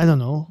this. I don't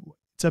know.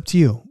 It's up to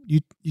you.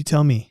 You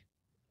tell me.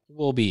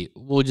 We'll be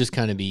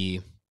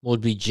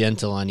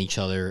gentle on each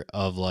other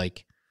of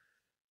like,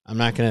 I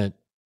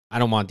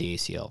don't want the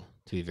ACL,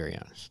 to be very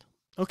honest.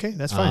 Okay,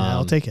 that's fine.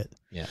 I'll take it.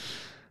 Yeah.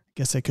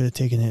 Guess I could have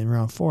taken it in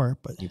round 4,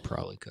 but you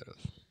probably could have.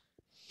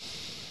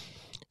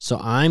 So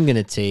I'm going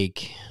to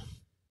take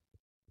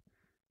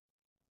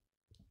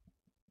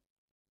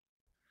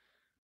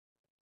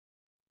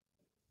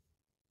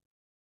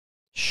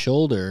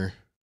shoulder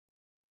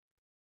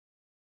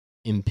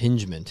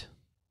impingement.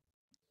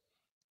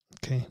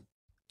 Okay.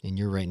 And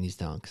you're writing these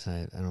down because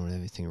I don't have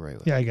anything to write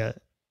with. Yeah, I got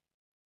it.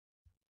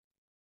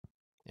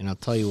 And I'll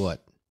tell you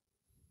what.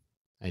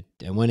 I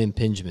went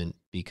impingement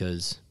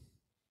because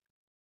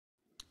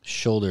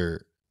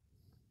shoulder,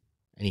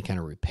 any kind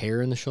of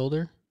repair in the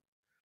shoulder,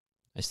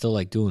 I still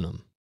like doing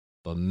them.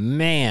 But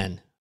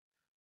man,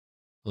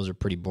 those are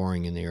pretty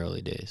boring in the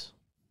early days.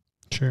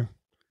 Sure.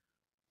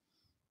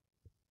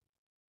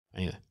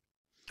 Anyway.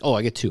 Oh,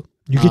 I get 2.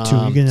 You get 2.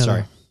 You get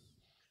another.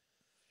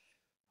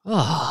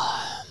 Sorry.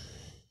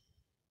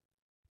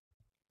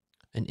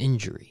 An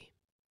injury.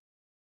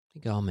 I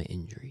think all my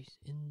injuries.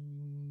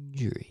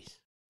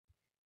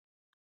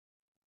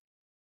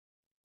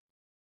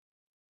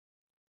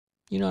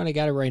 You know what? I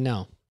got it right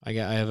now. I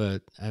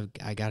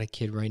got a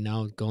kid right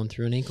now going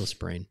through an ankle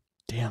sprain.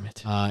 Damn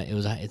it.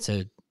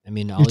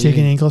 You're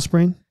taking ankle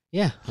sprain?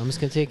 Yeah, I'm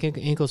just gonna take an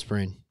ankle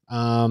sprain.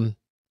 And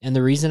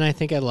the reason I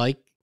think I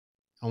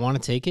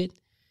want to take it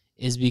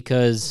is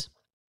because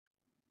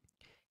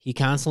he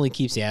constantly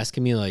keeps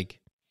asking me, like,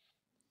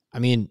 I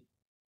mean,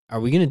 are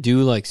we going to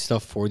do like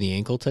stuff for the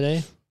ankle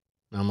today?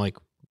 And I'm like,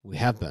 we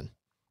have been.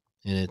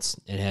 And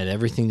it had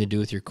everything to do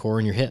with your core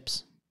and your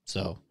hips.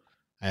 So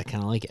I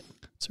kind of like it.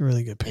 It's a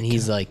really good pick. And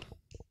he's like,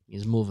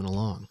 he's moving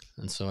along.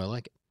 And so I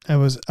like it. I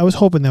was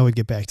hoping that would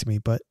get back to me,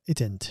 but it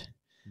didn't.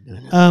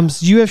 No.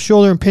 So you have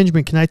shoulder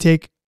impingement. Can I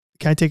take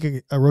a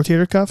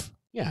rotator cuff?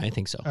 Yeah, I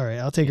think so. All right,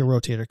 I'll take a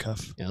rotator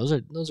cuff. Yeah, those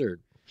are.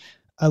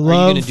 Are you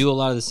going to do a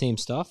lot of the same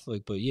stuff? You're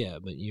going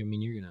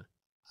to.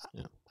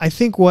 Yeah. I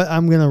think what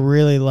I'm going to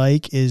really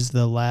like is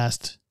the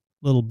last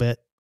little bit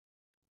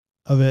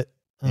of it.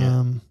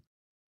 Yeah.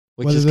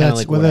 Whether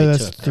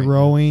that's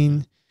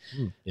throwing.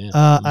 Right?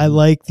 Yeah. I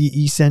like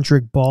the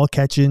eccentric ball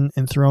catching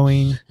and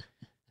throwing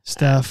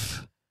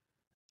stuff.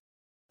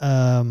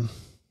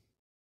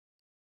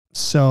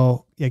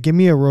 So yeah, give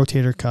me a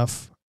rotator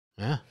cuff.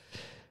 Yeah.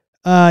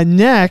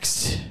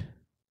 Next,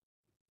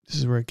 this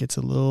is where it gets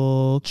a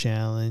little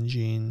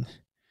challenging.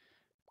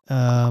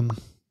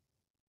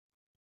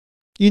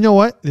 You know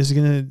what? This is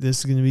gonna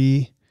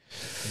be.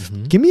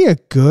 Mm-hmm. Give me a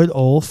good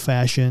old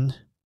fashioned.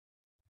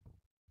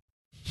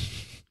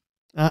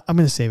 I'm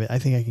gonna save it. I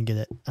think I can get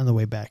it on the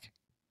way back.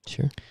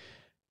 Sure.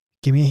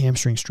 Give me a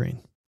hamstring strain.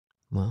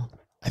 Well,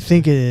 I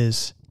think it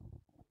is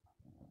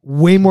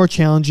way more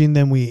challenging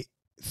than we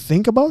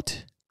think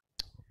about.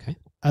 Okay.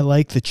 I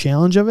like the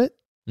challenge of it.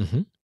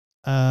 Mm-hmm.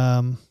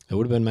 It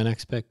would have been my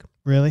next pick.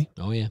 Really?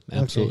 Oh, yeah,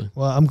 absolutely. Okay.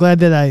 Well, I'm glad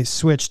that I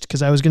switched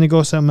because I was going to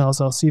go something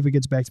else. I'll see if it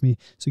gets back to me.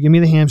 So give me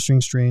the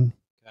hamstring strain.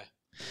 Okay.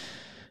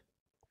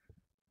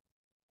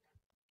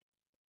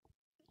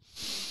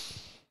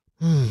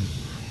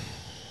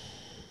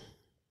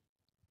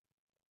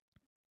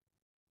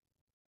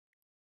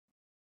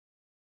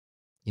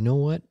 You know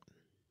what?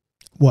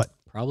 What?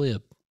 Probably a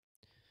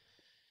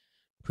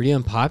pretty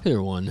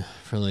unpopular one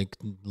for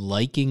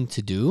liking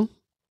to do,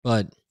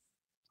 but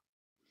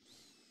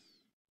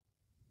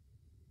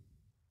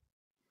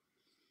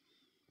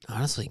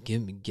honestly,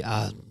 give me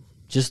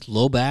just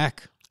low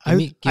back. Give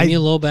me a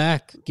low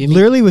back.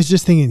 Literally was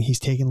just thinking he's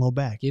taking low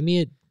back. Give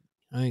me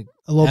a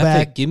low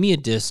back. Give me a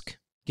disc.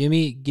 Give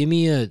me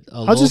a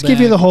I'll just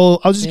give you the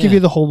whole. I'll just give you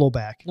the whole low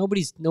back.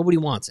 Nobody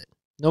wants it.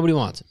 Nobody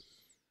wants it.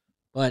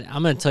 But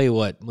I'm gonna tell you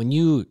what. When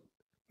you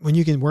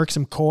can work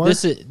some core.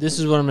 This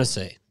is what I'm gonna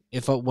say.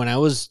 When I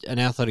was an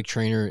athletic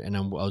trainer and I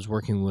was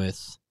working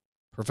with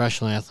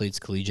professional athletes,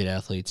 collegiate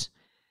athletes,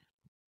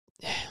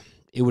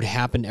 it would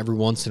happen every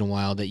once in a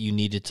while that you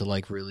needed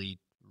to really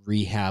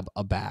rehab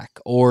a back,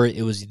 or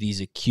it was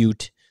these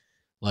acute,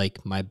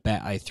 my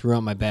back, I threw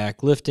out my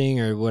back lifting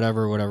or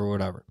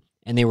whatever,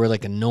 and they were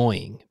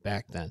annoying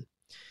back then.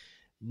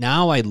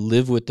 Now I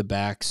live with the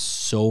back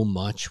so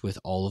much with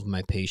all of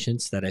my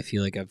patients that I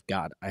feel like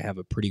I have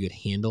a pretty good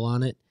handle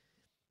on it.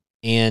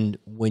 And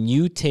when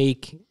you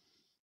take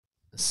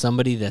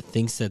somebody that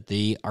thinks that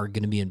they are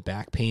going to be in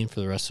back pain for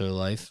the rest of their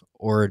life,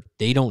 or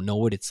they don't know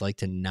what it's like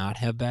to not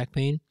have back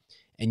pain,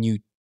 and you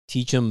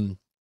teach them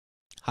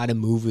how to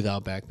move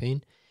without back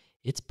pain,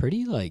 it's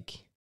pretty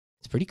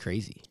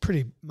crazy. It's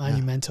pretty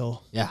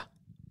monumental. Yeah.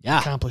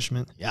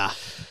 Accomplishment. Yeah.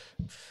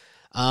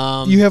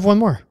 You have one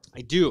more.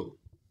 I do.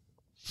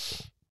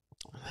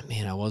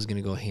 Man, I was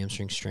going to go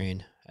hamstring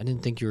strain. I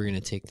didn't think you were going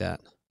to take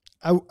that.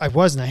 I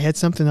wasn't. I had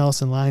something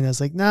else in line. I was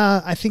like,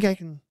 nah, I think I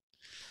can.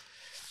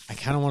 I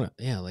kind of want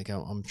to, yeah,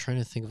 I'm trying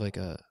to think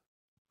of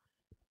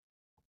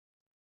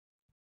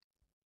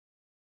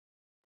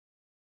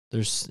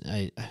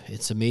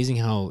it's amazing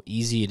how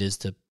easy it is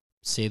to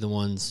say the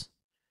ones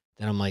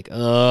that I'm like,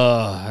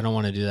 I don't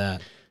want to do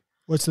that.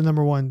 What's the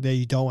number one that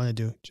you don't want to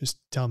do? Just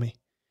tell me.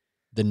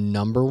 The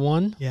number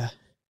one? Yeah.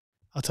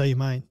 I'll tell you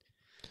mine.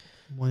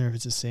 I wonder if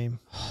it's the same.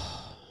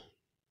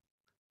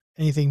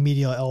 Anything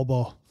medial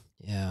elbow.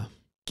 Yeah.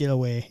 Get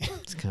away.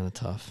 It's kind of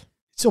tough.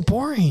 It's so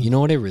boring. You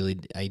know what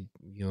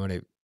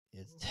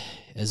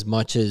as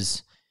much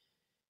as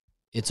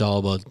it's all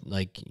about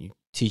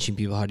teaching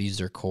people how to use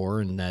their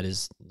core, and that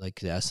is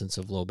the essence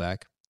of low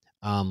back,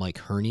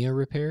 hernia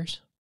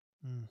repairs,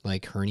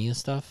 hernia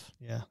stuff.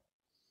 Yeah.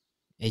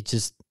 It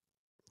just,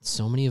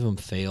 so many of them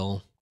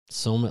fail.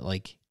 So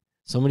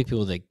many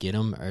people that get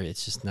them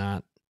it's just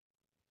not.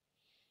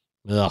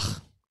 Ugh.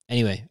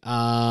 Anyway,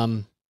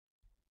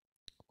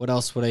 what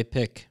else would I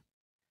pick?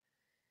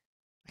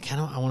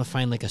 I want to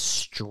find a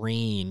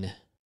strain,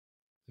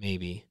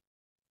 maybe.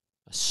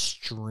 A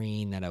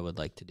strain that I would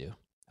like to do.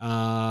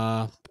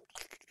 How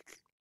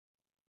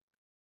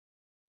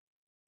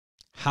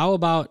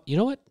about, you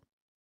know what?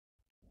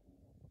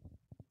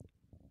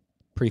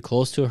 pretty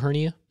close to a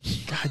hernia.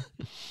 God.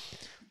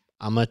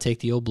 I'm gonna take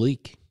the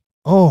oblique.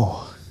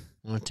 Oh.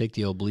 I'm gonna take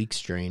the oblique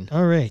strain.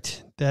 All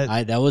right.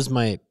 That was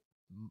my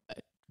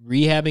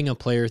rehabbing a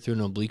player through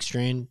an oblique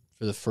strain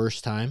for the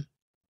first time.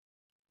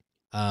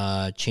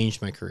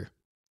 Changed my career.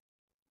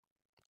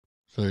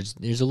 So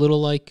there's a little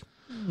like,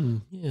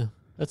 yeah.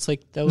 That's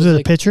like that was was it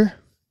like a pitcher?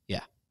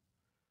 Yeah.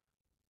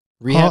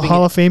 Rehabbing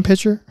Hall of Fame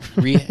pitcher?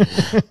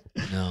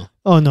 No.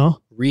 Oh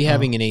no.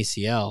 Rehabbing an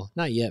ACL,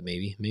 not yet.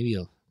 Maybe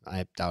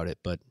I doubt it,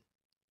 but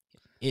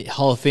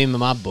Hall of Fame in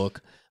my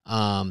book.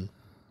 Rehabbing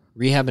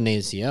an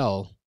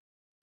ACL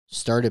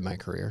started my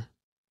career.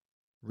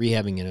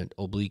 Rehabbing an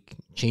oblique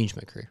changed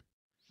my career.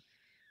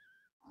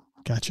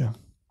 Gotcha.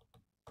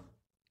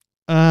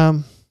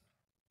 Well,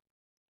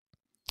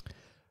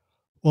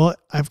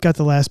 I've got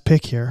the last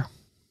pick here,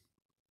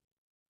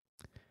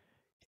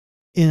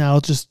 and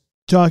I'll just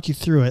talk you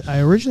through it. I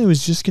originally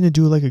was just going to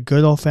do like a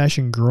good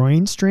old-fashioned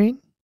groin strain,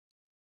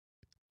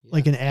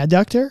 like an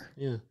adductor.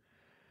 Yeah.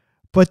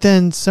 But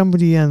then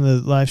somebody on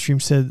the live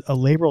stream said a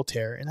labral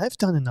tear, and I've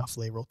done enough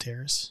labral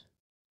tears.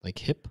 Like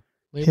hip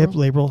labral? Hip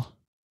labral.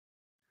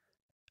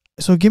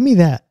 So give me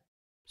that.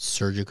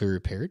 Surgically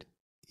repaired?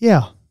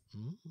 Yeah.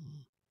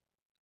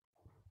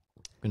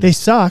 They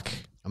suck.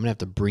 I'm gonna have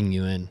to bring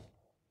you in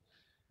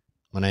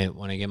when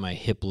I get my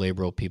hip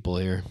labral people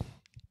here.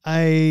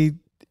 I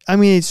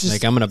mean, it's just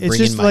like I'm gonna bring it's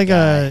just in my like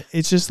guy.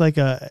 it's just like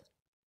a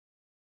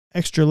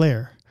extra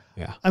layer.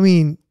 Yeah. I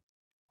mean,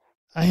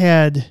 I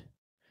had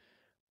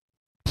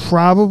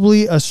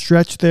probably a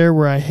stretch there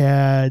where I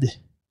had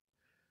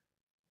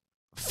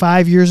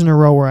 5 years in a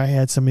row where I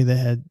had somebody that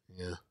had,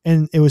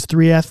 and it was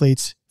 3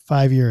 athletes,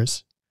 5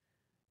 years.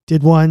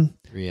 Did one,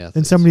 3 athletes.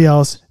 then somebody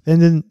else,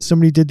 then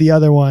somebody did the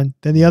other one,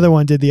 then the other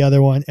one did the other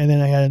one, and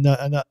then I had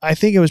another. I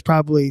think it was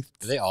probably.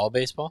 Are they all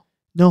baseball?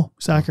 No,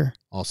 soccer.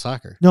 All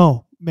soccer?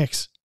 No,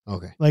 mix.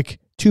 Okay. Like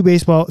 2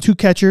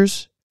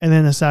 catchers, and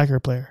then a soccer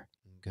player.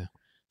 Okay.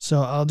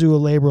 So I'll do a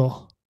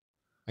labral.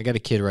 I got a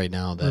kid right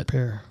now that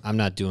repair. I'm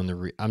not doing the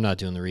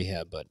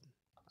rehab, but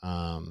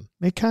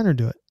make Connor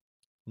do it.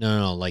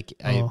 No, like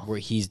where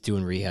he's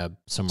doing rehab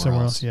somewhere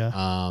else.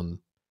 Yeah.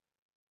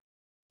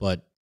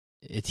 But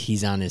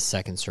he's on his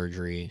second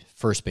surgery.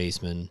 First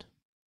baseman,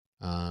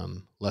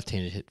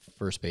 left-handed hit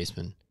first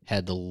baseman,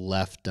 had the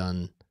left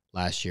done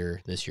last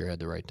year. This year had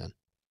the right done.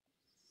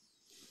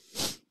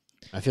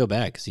 I feel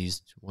bad because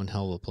he's one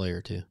hell of a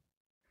player too.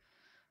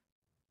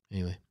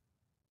 Anyway.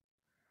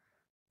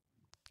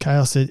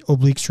 Kyle said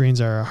oblique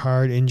strains are a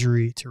hard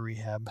injury to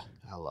rehab.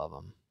 I love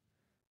them.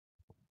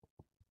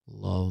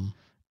 Love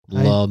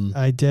them.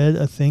 I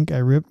did. I think I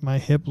ripped my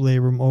hip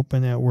labrum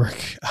open at work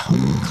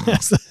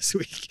class this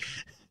week.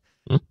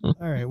 All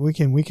right, we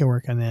can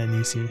work on that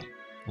in EC.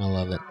 I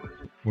love it.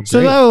 Well,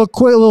 so that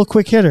was a little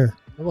quick hitter.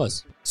 It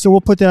was. So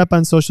we'll put that up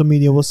on social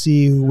media. We'll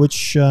see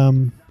which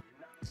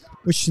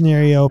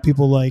scenario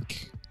people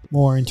like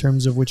more in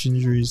terms of which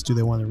injuries do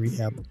they want to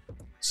rehab.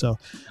 So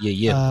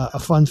a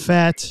fun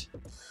fact,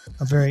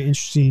 a very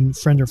interesting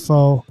friend or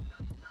foe,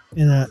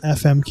 and a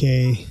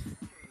FMK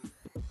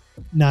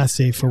not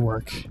safe for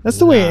work. That's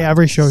the way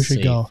every show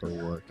should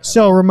go.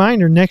 So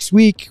reminder, next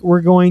week we're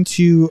at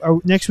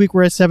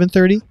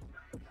 7:30.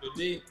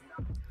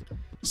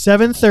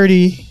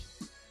 7:30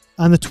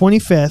 on the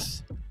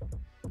 25th.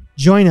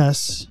 Join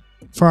us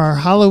for our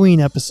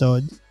Halloween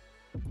episode.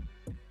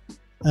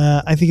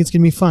 I think it's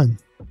going to be fun.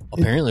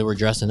 Apparently we're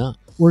dressing up.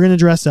 We're going to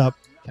dress up.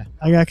 Okay.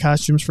 I got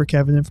costumes for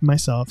Kevin and for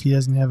myself. He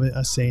doesn't have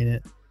a say in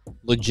it.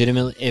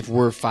 Legitimately, if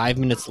we're 5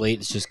 minutes late,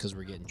 it's just because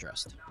we're getting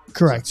dressed.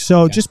 Correct.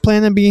 So just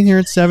plan on being here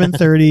at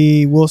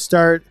 7:30. We'll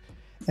start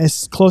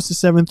as close to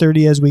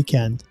 7:30 as we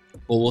can.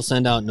 Well, we'll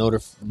send out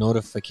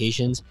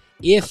notifications.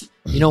 If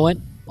you know what.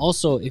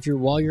 Also,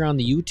 while you're on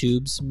the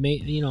YouTubes,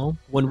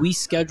 when we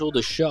schedule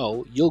the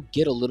show, you'll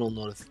get a little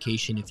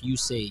notification if you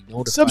say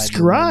notify.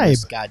 Subscribe. When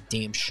this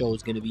goddamn show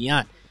is going to be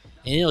on,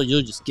 and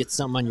you'll just get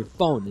something on your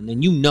phone, and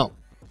then you know.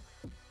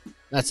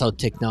 That's how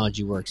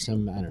technology works. I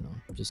don't know.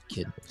 Just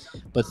kidding.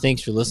 But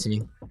thanks for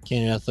listening.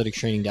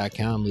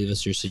 CanadaAthleticTraining.com. Leave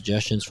us your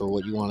suggestions for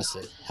what you want us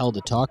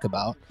to talk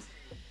about.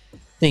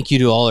 Thank you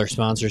to all our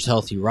sponsors,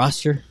 Healthy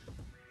Roster,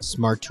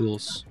 Smart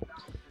Tools,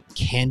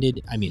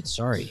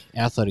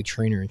 Athletic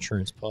Trainer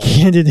Insurance Plus.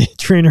 Candidate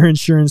Trainer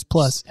Insurance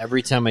Plus.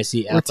 Every time I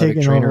see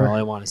Athletic Trainer, all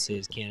I want to say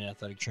is Canada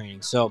Athletic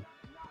Training. So,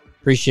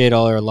 appreciate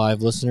all our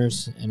live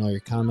listeners and all your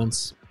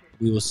comments.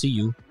 We will see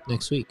you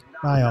next week.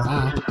 Bye, all.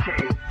 Bye.